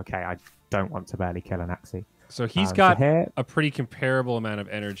work out, okay, I don't want to barely kill an Axie. So he's got a pretty comparable amount of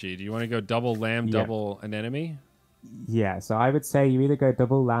energy. Do you want to go double lamb, double anemone? Yeah, so I would say you either go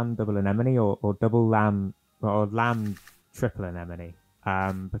double lamb, double anemone, or double lamb, or lamb, triple anemone.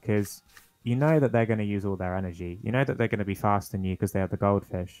 Because you know that they're going to use all their energy. You know that they're going to be faster than you because they have the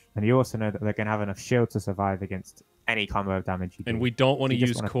goldfish. And you also know that they're going to have enough shield to survive against any combo of damage you do. And we don't want to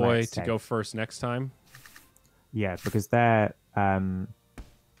use Koi to go first next time? Yeah, because their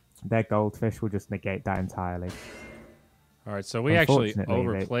goldfish will just negate that entirely. All right, so we actually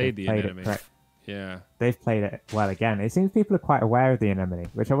overplayed the anemone. Yeah. They've played it well again. It seems people are quite aware of the anemone,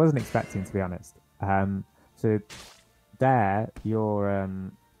 which I wasn't expecting, to be honest. So there, you're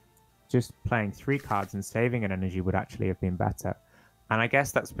just playing 3 cards and saving an energy would actually have been better. And I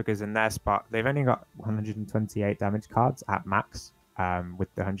guess that's because in their spot, they've only got 128 damage cards at max,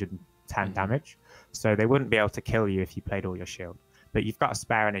 with the 110 damage. So they wouldn't be able to kill you if you played all your shield. But you've got a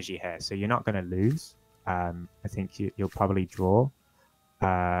spare energy here, so you're not going to lose. I think you'll probably draw.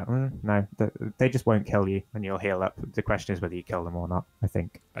 No, they just won't kill you and you'll heal up. The question is whether you kill them or not, I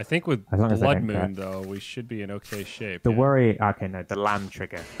think. I think with As long as they Blood don't Moon, get... though, we should be in okay shape. The yeah. worry... Okay, no, the land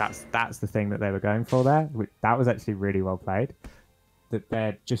trigger. That's the thing that they were going for there. That was actually really well played. That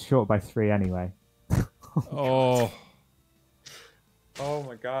they're just short by 3 anyway. Oh. Oh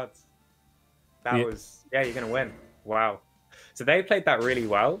my god. That was... Yeah, you're going to win. Wow. So they played that really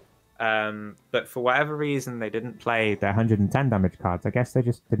well. But for whatever reason, they didn't play their 110 damage cards. I guess they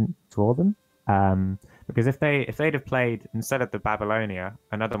just didn't draw them. Because if they'd have played, instead of the Babylonia,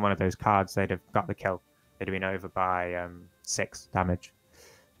 another one of those cards, they'd have got the kill. They'd have been over by 6 damage.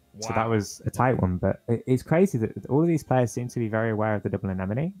 Wow. So that was a tight one. But it's crazy that all of these players seem to be very aware of the double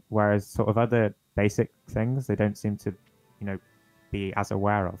anemone, whereas sort of other basic things they don't seem to, be as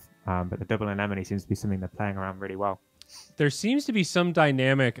aware of. But the double anemone seems to be something they're playing around really well. There seems to be some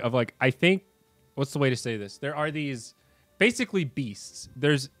dynamic of like, I think, what's the way to say this? There are these basically beasts.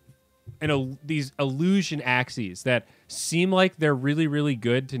 There's these illusion axies that seem like they're really, really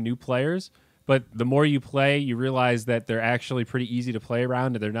good to new players. But the more you play, you realize that they're actually pretty easy to play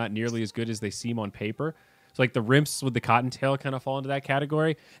around and they're not nearly as good as they seem on paper. So like the Rimps with the Cottontail kind of fall into that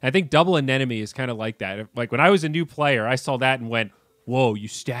category. And I think double anemone is kind of like that. Like when I was a new player, I saw that and went, whoa, you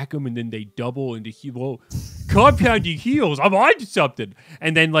stack them and then they double into heal. Whoa, compounding heals. I'm onto something.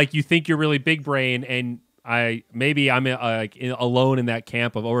 And then like you think you're really big brain, and I'm alone in that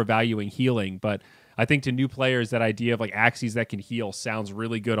camp of overvaluing healing. But I think to new players, that idea of like axies that can heal sounds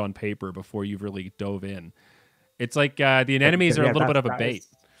really good on paper before you've really dove in. It's like the anemones are a little bit of a bait.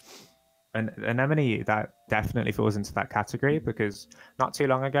 An anemone, that definitely falls into that category, because not too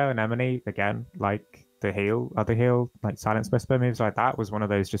long ago, anemone, again, like the other heal, like Silence Whisper, moves like that, was one of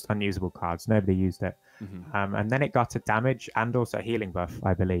those just unusable cards. Nobody used it. Mm-hmm. And then it got a damage and also a healing buff,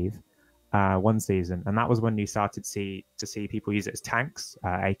 I believe, one season. And that was when you started to see people use it as tanks.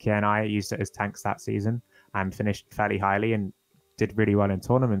 AK and I used it as tanks that season and finished fairly highly and did really well in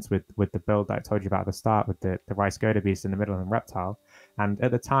tournaments with the build that I told you about at the start, with the Rice Goda Beast in the middle and Reptile. And at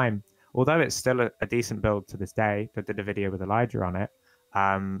the time, although it's still a decent build to this day, I did a video with Elijah on it.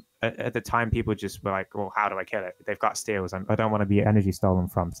 At the time, people just were like, well, how do I kill it? They've got steals. I don't want to be energy stolen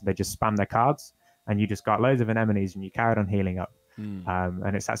from. So they just spam their cards, and you just got loads of anemones and you carried on healing up.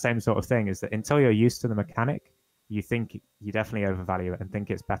 And it's that same sort of thing, is that until you're used to the mechanic, you think you definitely overvalue it and think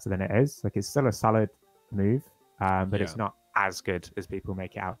it's better than it is. Like, it's still a solid move, but it's not as good as people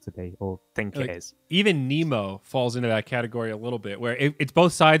make it out to be or think it is. Even Nemo falls into that category a little bit, where it's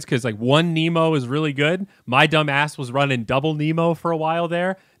both sides, because like one Nemo is really good. My dumb ass was running double Nemo for a while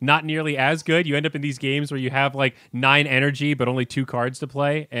there. Not nearly as good. You end up in these games where you have like 9 energy but only 2 cards to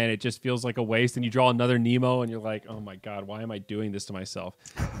play, and it just feels like a waste. And you draw another Nemo and you're like, oh my god, why am I doing this to myself?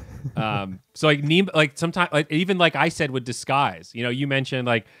 So like Nemo, like sometimes, like even like I said with Disguise, you mentioned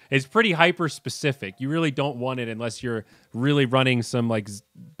like it's pretty hyper specific. You really don't want it unless you're really running some like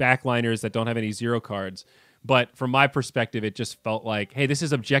backliners that don't have any 0 cards. But from my perspective, it just felt like, hey, this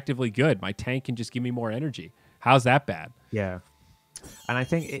is objectively good. My tank can just give me more energy. How's that bad? Yeah. And I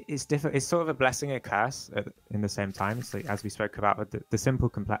think it's different. It's sort of a blessing and a curse in the same time. It's like, as we spoke about with the simple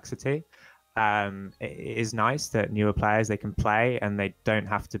complexity, it is nice that newer players, they can play and they don't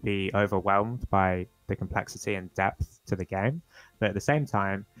have to be overwhelmed by the complexity and depth to the game. But at the same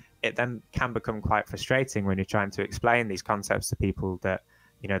time, it then can become quite frustrating when you're trying to explain these concepts to people that,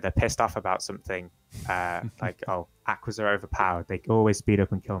 they're pissed off about something, like, oh, aquas are overpowered. They always speed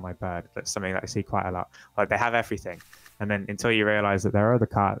up and kill my bird. That's something that I see quite a lot. Like, they have everything. And then until you realize that there are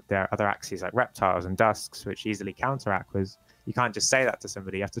other axies like reptiles and dusks, which easily counter aquas, you can't just say that to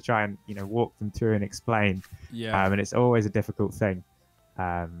somebody. You have to try and, walk them through and explain. Yeah. And it's always a difficult thing,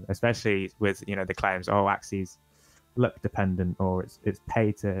 especially with, the claims, oh, axies luck dependent, or it's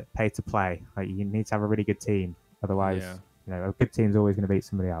pay to play. Like, you need to have a really good team. Otherwise, a good team's always going to beat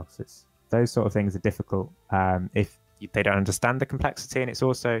somebody else. It's those sort of things are difficult if they don't understand the complexity, and it's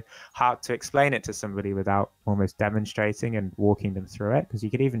also hard to explain it to somebody without almost demonstrating and walking them through it, because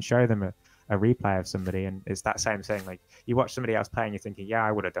you could even show them a replay of somebody and it's that same thing. Like, you watch somebody else playing, you're thinking, yeah,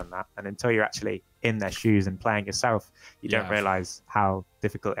 I would have done that, and until you're actually in their shoes and playing yourself, you don't realize how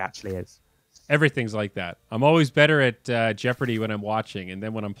difficult it actually is. Everything's like that. I'm always better at Jeopardy when I'm watching, and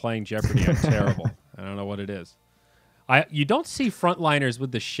then when I'm playing Jeopardy, I'm terrible. I don't know what it is. You don't see frontliners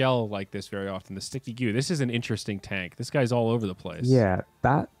with the shell like this very often, the sticky goo. This is an interesting tank. This guy's all over the place. Yeah,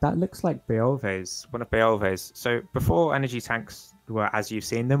 that looks like Beolve's, one of Beolve's. So before energy tanks were as you've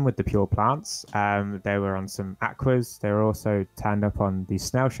seen them with the pure plants, they were on some aquas. They were also turned up on these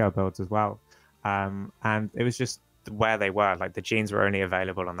snail shell builds as well. And it was just where they were. Like, the genes were only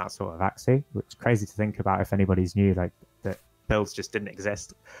available on that sort of axie, which is crazy to think about if anybody's new. Like, that builds just didn't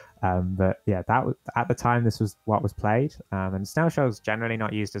exist. But yeah, that was, at the time this was what was played. And snail shell's generally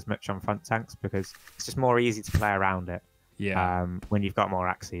not used as much on front tanks because it's just more easy to play around it. Yeah. When you've got more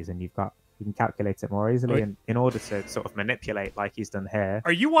axies and you can calculate it more easily, and in order to sort of manipulate like he's done here.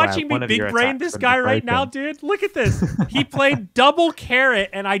 Are you watching me big brain this guy right now, dude? Look at this. He played double carrot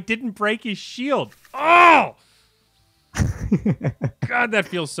and I didn't break his shield. Oh! God, that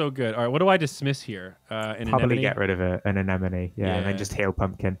feels so good. All right, what do I dismiss here? Probably get rid of an anemone, and then just heal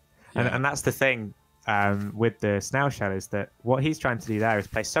pumpkin. And that's the thing with the snail shell is that what he's trying to do there is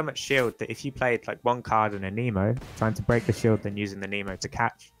play so much shield that if you played like one card and a Nemo, trying to break the shield, then using the Nemo to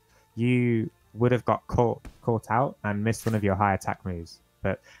catch, you would have got caught out and missed one of your high attack moves.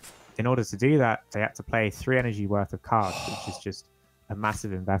 But in order to do that, they had to play 3 energy worth of cards, which is just a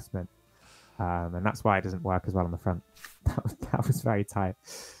massive investment. And that's why it doesn't work as well on the front. That was very tight.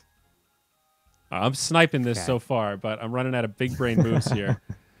 I'm sniping this so far, but I'm running out of big brain moves here.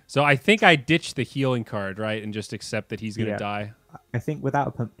 So I think I ditched the healing card, right, and just accept that he's going to die. I think without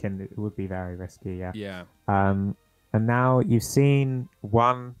a pumpkin, it would be very risky, Yeah. And now you've seen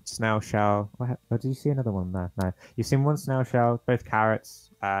one snail shell. Or did you see another one there? No. You've seen one snail shell, both carrots,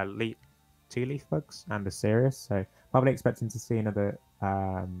 2 leaf bugs, and a Sirius. So probably expecting to see another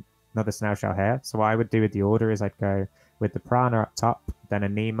snail shell here. So what I would do with the order is I'd go with the piranha up top, then a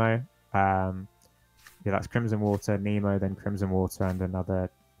Nemo. That's Crimson Water, Nemo, then Crimson Water, and another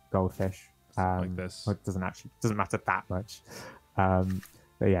goldfish. Like this. It doesn't matter that much.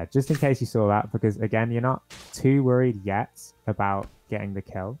 But yeah, just in case you saw that, because again, you're not too worried yet about getting the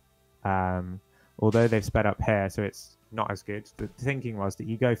kill. Although they've sped up here, so it's not as good. The thinking was that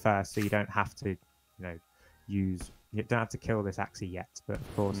you go first, so you don't have to, you don't have to kill this Axie yet. But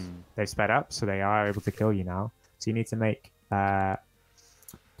of course, they've sped up, so they are able to kill you now. So you need to make.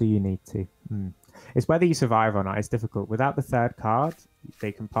 Do you need to? It's whether you survive or not. It's difficult. Without the 3rd card,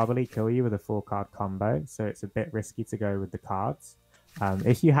 they can probably kill you with a 4-card combo. So it's a bit risky to go with the cards.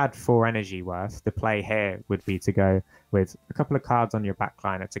 If you had 4 energy worth, the play here would be to go with a couple of cards on your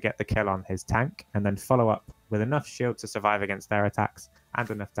backliner to get the kill on his tank, and then follow up with enough shield to survive against their attacks and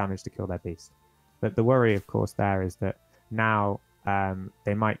enough damage to kill their beast. But the worry, of course, there is that now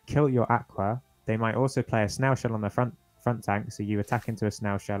they might kill your aqua. They might also play a snail shell on the front tank, so you attack into a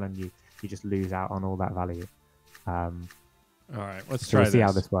snail shell and you just lose out on all that value. All right, let's try this. See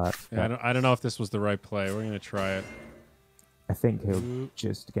how this works. Yeah, I don't know if this was the right play. We're going to try it. I think he'll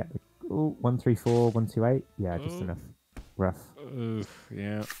just get the 1, 3, 4, 1, 2, 8. Yeah, just enough. Rough.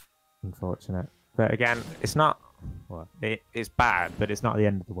 Yeah. Unfortunate. But again, it's not. Well, it's bad, but it's not the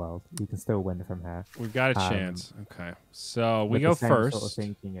end of the world. You can still win from here. We've got a chance. Okay, so we go first. Sort of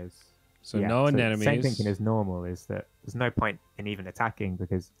thinking is. So no enemies. Same thinking as normal is that there's no point in even attacking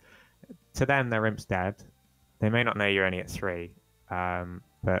because to them their imp's dead. They may not know you're only at 3,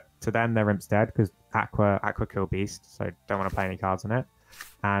 but to them their imp's dead because aqua kill beast, so don't want to play any cards on it,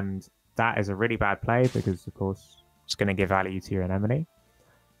 and that is a really bad play because of course it's going to give value to your anemone.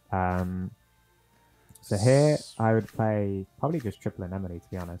 So here I would play probably just triple anemone to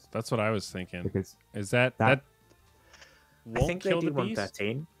be honest. That's what I was thinking. Because is that I won't think kill they do the beast?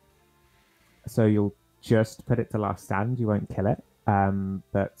 113. So you'll just put it to last stand. You won't kill it.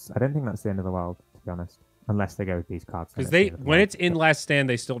 But I don't think that's the end of the world, to be honest. Unless they go with these cards. Because when it's in last stand,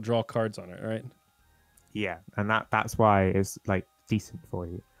 they still draw cards on it, right? Yeah, and that's why it's like decent for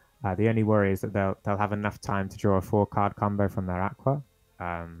you. The only worry is that they'll have enough time to draw a 4-card combo from their aqua.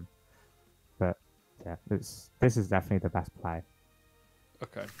 But yeah, this is definitely the best play.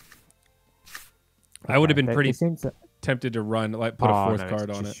 Okay. I would have been pretty tempted to run, like put a 4th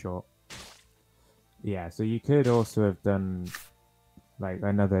card on it. Short. Yeah, so you could also have done like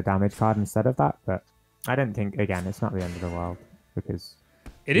another damage card instead of that, but I don't think, again, it's not the end of the world because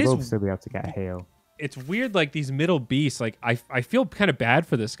you'll still be able to get a heal. It's weird, like these middle beasts, like I feel kind of bad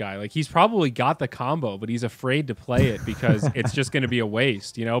for this guy. Like he's probably got the combo, but he's afraid to play it because it's just going to be a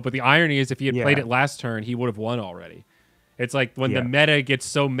waste, But the irony is if he had played it last turn, he would have won already. It's like when the meta gets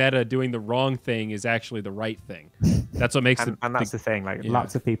so meta, doing the wrong thing is actually the right thing. That's what makes and that's the thing. Like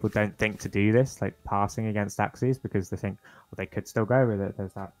lots of people don't think to do this, like passing against Axies, because they think, well, they could still go with it.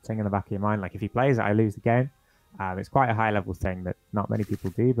 There's that thing in the back of your mind, like if he plays it, I lose the game. It's quite a high level thing that not many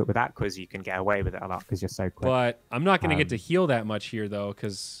people do, but with Aquas you can get away with it a lot because you're so quick. But I'm not going to get to heal that much here though,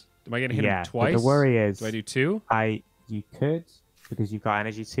 because am I going to hit him twice? But the worry is, do I do 2? You could because you've got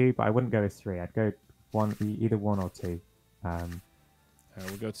energy 2, but I wouldn't go with 3. I'd go either 1 or 2.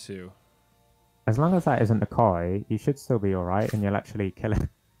 We'll go 2. As long as that isn't a koi, you should still be alright and you'll actually kill it.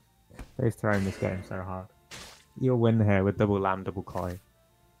 They've thrown this game so hard. You'll win here with double lamb, double koi.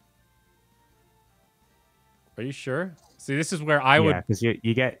 Are you sure? See, this is where I would. Yeah, because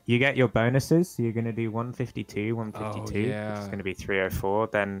you get your bonuses. So you're going to do 152, Oh 152, which is yeah. going to be 304,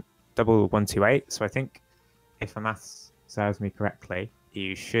 then double 128. So I think if the maths serves me correctly,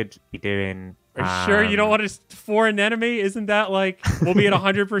 you should be doing. Are you sure you don't want to foreign enemy? Isn't that like we'll be at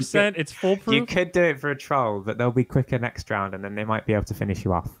 100%? It's You foolproof. could do it for a troll, but they'll be quicker next round, and then they might be able to finish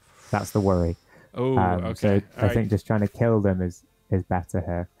you off. That's the worry. Oh, okay. So All I think just trying to kill them is better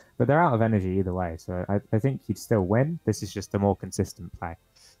here. But they're out of energy either way, so I think you'd still win. This is just a more consistent play.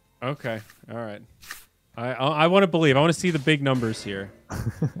 Okay. All right. I want to believe. I want to see the big numbers here.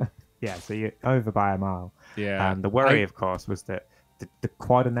 Yeah, so you're over by a mile. Yeah. The worry, of course, was that the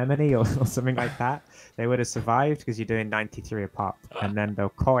quad anemone or something like that, they would have survived because you're doing 93 a pop, and then they'll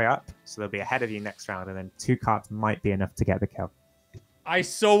koi up, so they'll be ahead of you next round, and then 2 cards might be enough to get the kill. I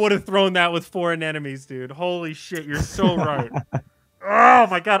so would have thrown that with foreign enemies, dude. Holy shit, you're so right. Oh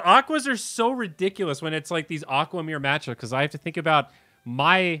my god, aquas are so ridiculous when it's like these aqua mirror matchups because I have to think about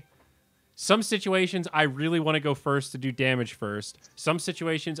some situations I really want to go first to do damage first. Some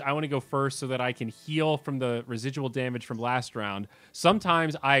situations I want to go first so that I can heal from the residual damage from last round.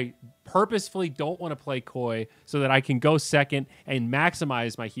 Sometimes I purposefully don't want to play Koi so that I can go second and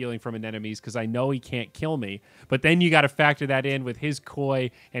maximize my healing from an enemies because I know he can't kill me. But then you got to factor that in with his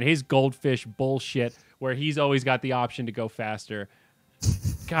Koi and his goldfish bullshit where he's always got the option to go faster.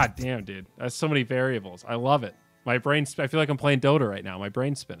 God damn, dude. That's so many variables. I love it. My brain, I feel like I'm playing Dota right now. My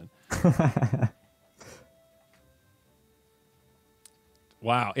brain's spinning.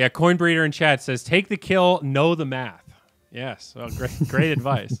 Wow. Yeah, Coin Breeder in chat says, take the kill, know the math. Yes. Well, great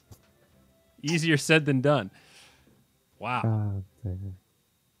advice. Easier said than done. Wow. All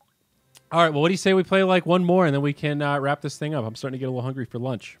right. Well, what do you say we play like one more and then we can wrap this thing up? I'm starting to get a little hungry for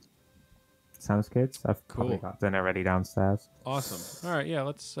lunch. Sounds good. I've probably got dinner ready downstairs. Awesome. All right. Yeah,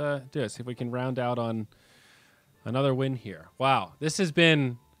 let's do it. See if we can round out on another win here. Wow. This has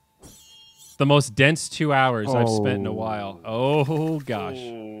been the most dense 2 hours I've spent in a while. Oh, gosh.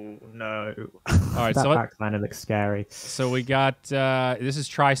 Oh, no. All right. That so backline looks scary. So we got, this is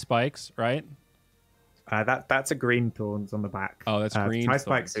Tri-Spikes, right? That's a green thorns on the back. Oh, that's green.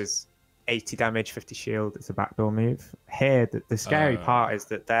 Tri-Spikes is 80 damage, 50 shield. It's a backdoor move. Here, the scary part is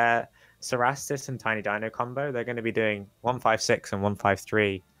that their Cerastus and Tiny Dino combo, they're going to be doing 156 and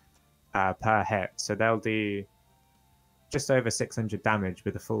 153 per hit. So they'll do just over 600 damage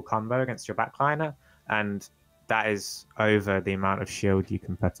with a full combo against your backliner. And that is over the amount of shield you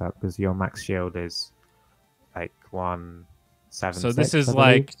can put up because your max shield is like 176. So this is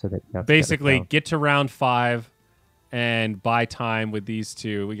like basically get to round 5 and buy time with these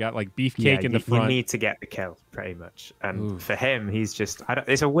two. We got like beefcake in the front. You need to get the kill pretty much. And for him, he's just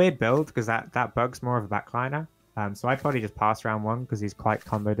it's a weird build because that bug's more of a backliner. So I'd probably just pass round 1 because he's quite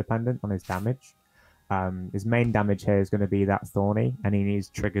combo dependent on his damage. His main damage here is going to be that thorny, and he needs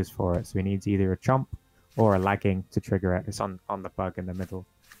triggers for it. So he needs either a chomp or a lagging to trigger it. It's on the bug in the middle.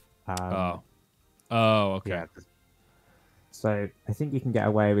 Okay. Yeah. So I think you can get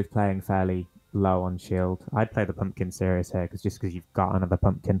away with playing fairly low on shield. I'd play the pumpkin series here because you've got another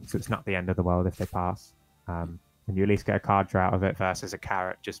pumpkin, so it's not the end of the world if they pass. And you at least get a card draw out of it versus a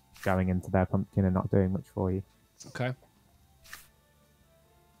carrot just going into their pumpkin and not doing much for you. Okay.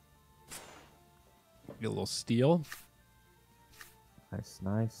 Get a little steal.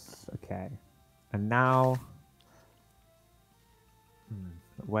 Nice. Okay. And now,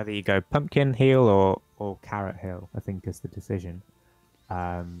 whether you go pumpkin heal or carrot heal, I think is the decision.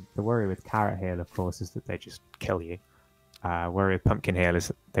 The worry with carrot heal, of course, is that they just kill you. Worry with pumpkin heal is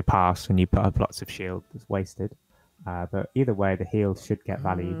that they pass when you put up lots of shield that's wasted. But either way, the heal should get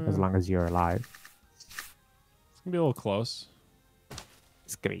value as long as you're alive. It's going to be a little close.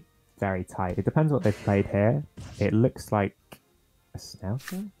 It's going to be very tight. It depends what they've played here. It looks like a snail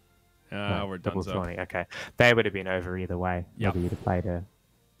shell? No, we're done. Double 20. Okay. They would have been over either way, whether you'd have played a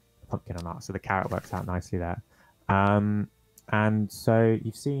pumpkin or not. So the carrot works out nicely there. And so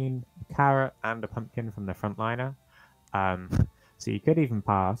you've seen a carrot and a pumpkin from the frontliner. So you could even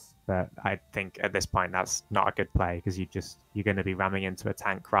pass, but I think at this point that's not a good play because you're going to be ramming into a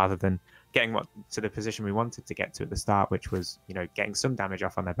tank rather than getting to the position we wanted to get to at the start, which was getting some damage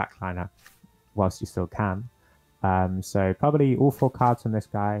off on their backliner whilst you still can. So probably all 4 cards from this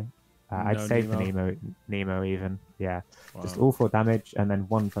guy. I'd save the Nemo even. Yeah, just all 4 damage and then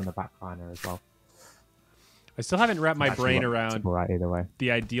 1 from the backliner as well. I still haven't wrapped my brain around either way. The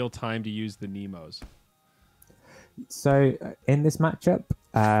ideal time to use the Nemos. So in this matchup,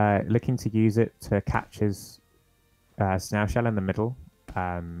 looking to use it to catch his snail shell in the middle,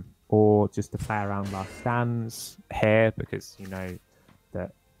 or just to play around last stands here because you know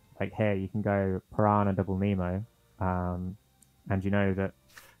that like here you can go Piranha double Nemo, and you know that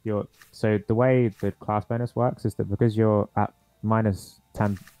so the way the class bonus works is that because you're at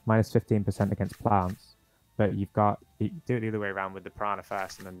 -15% against plants, but you do it the other way around with the Piranha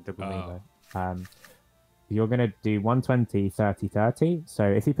first and then double Nemo. You're going to do 120, 30, 30. So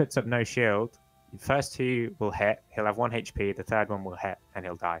if he puts up no shield, the first two will hit. He'll have 1 HP. The third one will hit and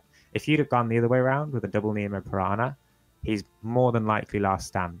he'll die. If you'd have gone the other way around with a double Nemo Piranha, he's more than likely last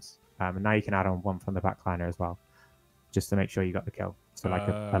stands. And now you can add on one from the backliner as well, just to make sure you got the kill. So like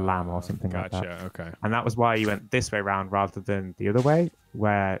a lamb or something like that. Okay. And that was why you went this way around rather than the other way,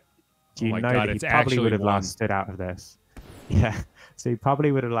 where that he probably would have last stood out of this. Yeah. So he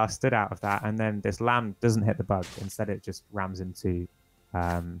probably would have last stood out of that, and then this lamb doesn't hit the bug. Instead, it just rams into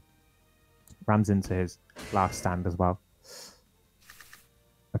his last stand as well.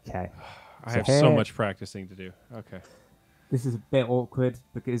 Okay. I have so much practicing to do. Okay. This is a bit awkward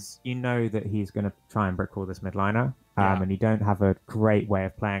because you know that he's going to try and brickle this midliner, and you don't have a great way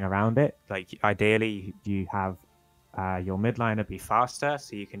of playing around it. Like ideally, you have your midliner be faster,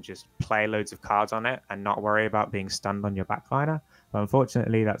 so you can just play loads of cards on it and not worry about being stunned on your backliner. But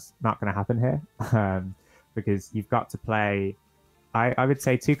unfortunately, that's not going to happen here because you've got to play. I would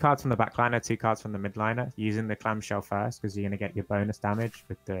say 2 cards from the backliner, 2 cards from the midliner, using the clamshell first because you're going to get your bonus damage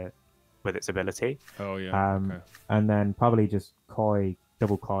with its ability. Oh yeah. Okay. And then probably just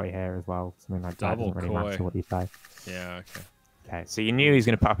double koi here as well, something like that. Double doesn't really matter what you play. Yeah. Okay. Okay. So you knew he was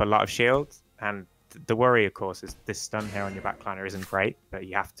going to put up a lot of shields, and the worry, of course, is this stun here on your backliner isn't great, but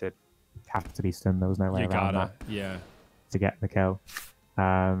you have to be stunned. There was no way around that. Yeah. To get the kill.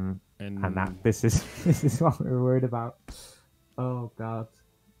 And that this is what we were worried about. Oh god.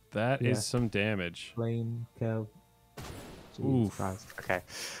 That is some damage. Flame kill. Oof. Christ. Okay.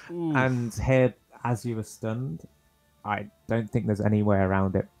 Oof. And here, as you were stunned, I don't think there's any way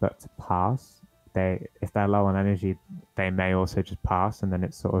around it but to pass. If they're low on energy, they may also just pass, and then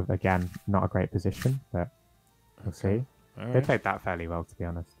it's sort of, again, not a great position, but we'll see. Right. They played that fairly well, to be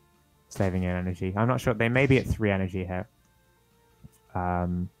honest. Saving in energy. I'm not sure. They may be at 3 energy here.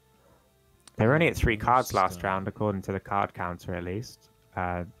 They were only at 3 cards last round, according to the card counter, at least.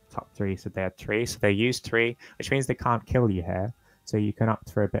 Top 3 said they had 3, so they used 3, which means they can't kill you here. So you can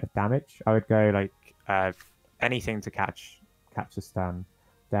opt for a bit of damage. I would go like anything to catch a stun.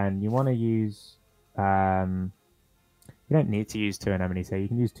 Then you want to use. You don't need to use 2 anemones here. You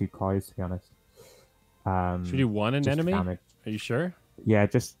can use 2 coys, to be honest. Should we do 1 anemone? Are you sure? Yeah,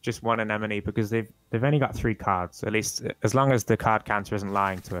 just 1 anemone because they've only got 3 cards. At least as long as the card counter isn't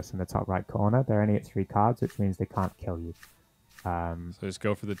lying to us in the top right corner, they're only at 3 cards, which means they can't kill you. So just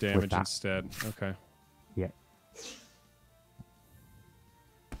go for the damage instead. Okay. Yeah.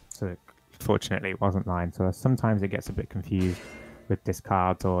 So fortunately, it wasn't lying to us. Sometimes it gets a bit confused with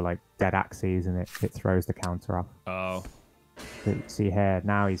discards or like dead axies, and it throws the counter off. Oh. So you see here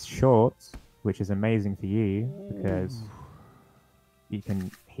now he's short, which is amazing for you because you can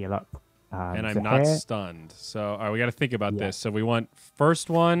heal up. And I'm not stunned. So all right, we got to think about this. So we want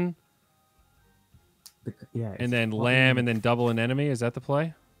first one. And then lamb and then double an enemy. Is that the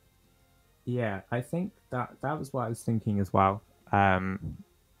play? Yeah, I think that was what I was thinking as well.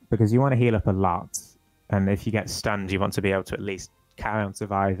 Because you want to heal up a lot. And if you get stunned, you want to be able to at least carry on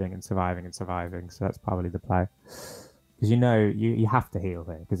surviving and surviving and surviving. So that's probably the play. Because you have to heal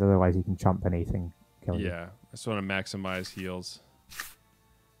here. Because otherwise you can chomp anything, kill you. Yeah, I just want to maximize heals.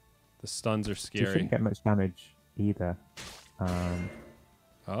 The stuns are scary. You shouldn't get much damage either.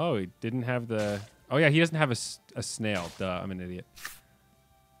 Oh, he didn't have the... Oh, yeah, he doesn't have a snail. Duh, I'm an idiot.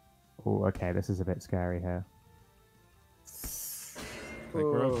 Oh, okay, this is a bit scary here. I think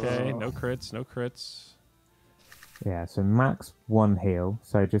we're okay. No crits, no crits. Yeah, so max 1 heal.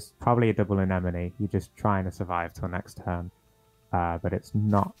 So just probably a double anemone. You're just trying to survive till next turn. But it's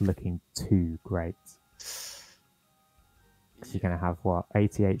not looking too great. Because you're going to have, what,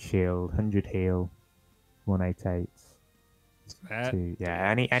 88 shield, 100 heal, 188.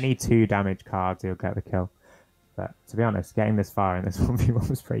 Yeah, any 2 damage cards, you'll get the kill. But to be honest, getting this far in this 1v1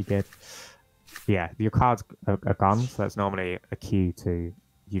 was pretty good. Yeah, your cards are gone, so that's normally a cue to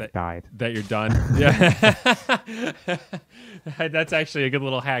you've died. That you're done. Yeah. That's actually a good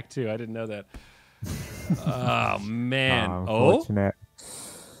little hack, too. I didn't know that. Oh, man. Unfortunate.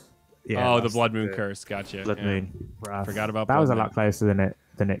 Yeah, the Blood Moon curse. Gotcha. Blood Moon. Rough. Forgot about that. Blood Was a Moon. lot closer than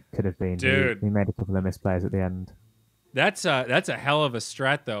it could have been. Dude. We made a couple of misplays at the end. That's a hell of a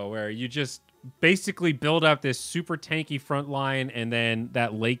strat, though, where you just basically build up this super tanky front line, and then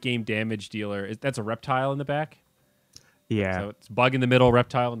that late game damage dealer. That's a reptile in the back? Yeah. So it's bug in the middle,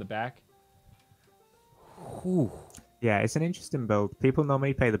 reptile in the back. Whew. Yeah, it's an interesting build. People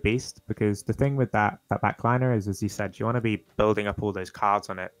normally play the beast because the thing with that backliner is, as you said, you want to be building up all those cards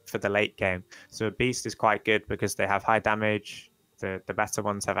on it for the late game. So a beast is quite good because they have high damage. The better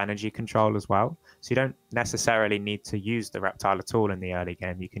ones have energy control as well. So you don't necessarily need to use the reptile at all in the early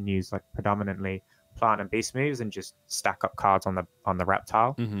game. You can use like predominantly plant and beast moves and just stack up cards on the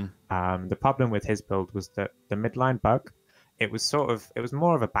reptile. The problem with his build was that the midline bug, it was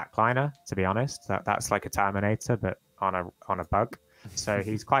more of a backliner, to be honest. That's like a Terminator, but on a bug. So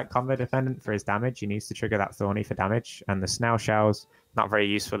he's quite combo dependent for his damage. He needs to trigger that Thorny for damage, and the snail shell's not very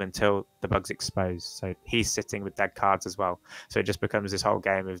useful until the bug's exposed. So he's sitting with dead cards as well. So it just becomes this whole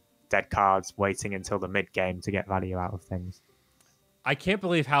game of dead cards, waiting until the mid game to get value out of things. I can't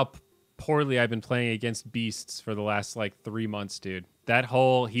believe how poorly I've been playing against beasts for the last like 3 months, dude. That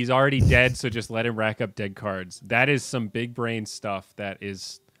whole he's already dead, so just let him rack up dead cards. That is some big brain stuff. That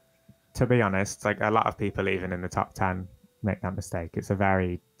is, to be honest, like a lot of people, even in the top 10, make that mistake. It's a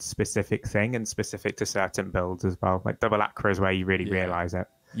very specific thing and specific to certain builds as well. Like double aqua is where you really realize it.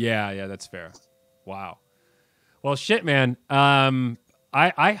 Yeah, that's fair. Wow. Well, shit, man.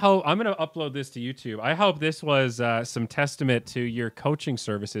 I hope I'm gonna upload this to YouTube. I hope this was some testament to your coaching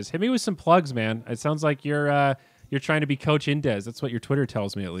services. Hit me with some plugs, man. It sounds like you're trying to be Coach Indes. That's what your Twitter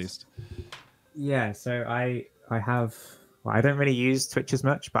tells me, at least. Yeah. So I have. Well, I don't really use Twitch as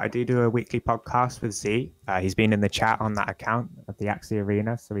much, but I do a weekly podcast with Z. He's been in the chat on that account of the Axie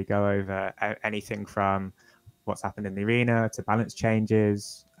Arena. So we go over anything from what's happened in the arena to balance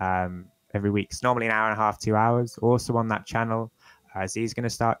changes every week. It's normally an hour and a half, 2 hours. Also on that channel, Z's going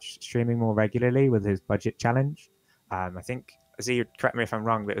to start streaming more regularly with his budget challenge. I think, Z, correct me if I'm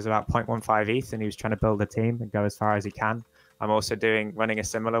wrong, but it was about 0.15 ETH and he was trying to build a team and go as far as he can. I'm also running a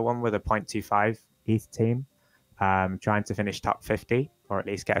similar one with a 0.25 ETH team. Trying to finish top 50 or at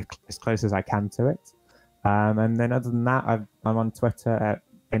least get as close as I can to it. And then other than that, I'm on Twitter at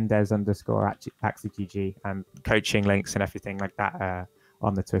Indes_AxieGG and coaching links and everything like that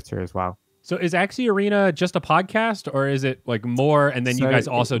on the Twitter as well. So is Axie Arena just a podcast, or is it like more and then you guys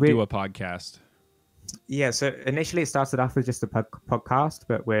also do a podcast? Yeah, so initially it started off with just a podcast,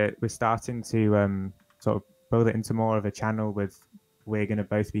 but we're starting to sort of build it into more of a channel with we're going to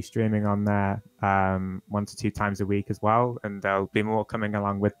both be streaming on there 1 to 2 times a week as well. And there'll be more coming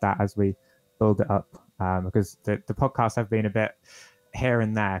along with that as we build it up. Because the podcasts have been a bit here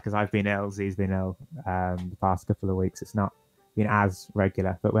and there because I've been ill, Z's been ill the past couple of weeks. It's not been as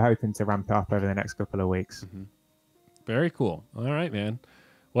regular, but we're hoping to ramp it up over the next couple of weeks. Very cool. All right, man.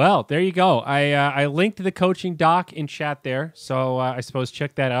 Well, there you go. I linked the coaching doc in chat there. So I suppose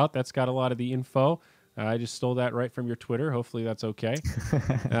check that out. That's got a lot of the info. I just stole that right from your Twitter. Hopefully that's okay.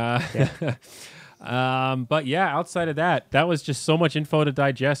 But yeah, outside of that, that was just so much info to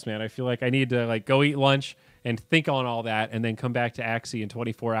digest, man. I feel like I need to like go eat lunch and think on all that and then come back to Axie in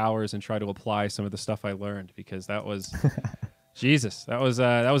 24 hours and try to apply some of the stuff I learned, because that was Jesus. That was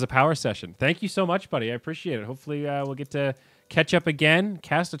a power session. Thank you so much, buddy. I appreciate it. Hopefully we'll get to catch up again,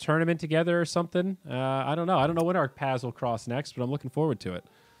 cast a tournament together or something. I don't know. I don't know when our paths will cross next, but I'm looking forward to it.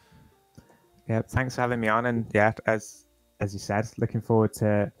 Yeah, thanks for having me on. And yeah, as you said, looking forward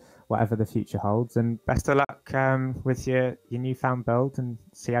to whatever the future holds. And best of luck with your newfound build, and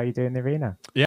see how you do in the arena. Yeah.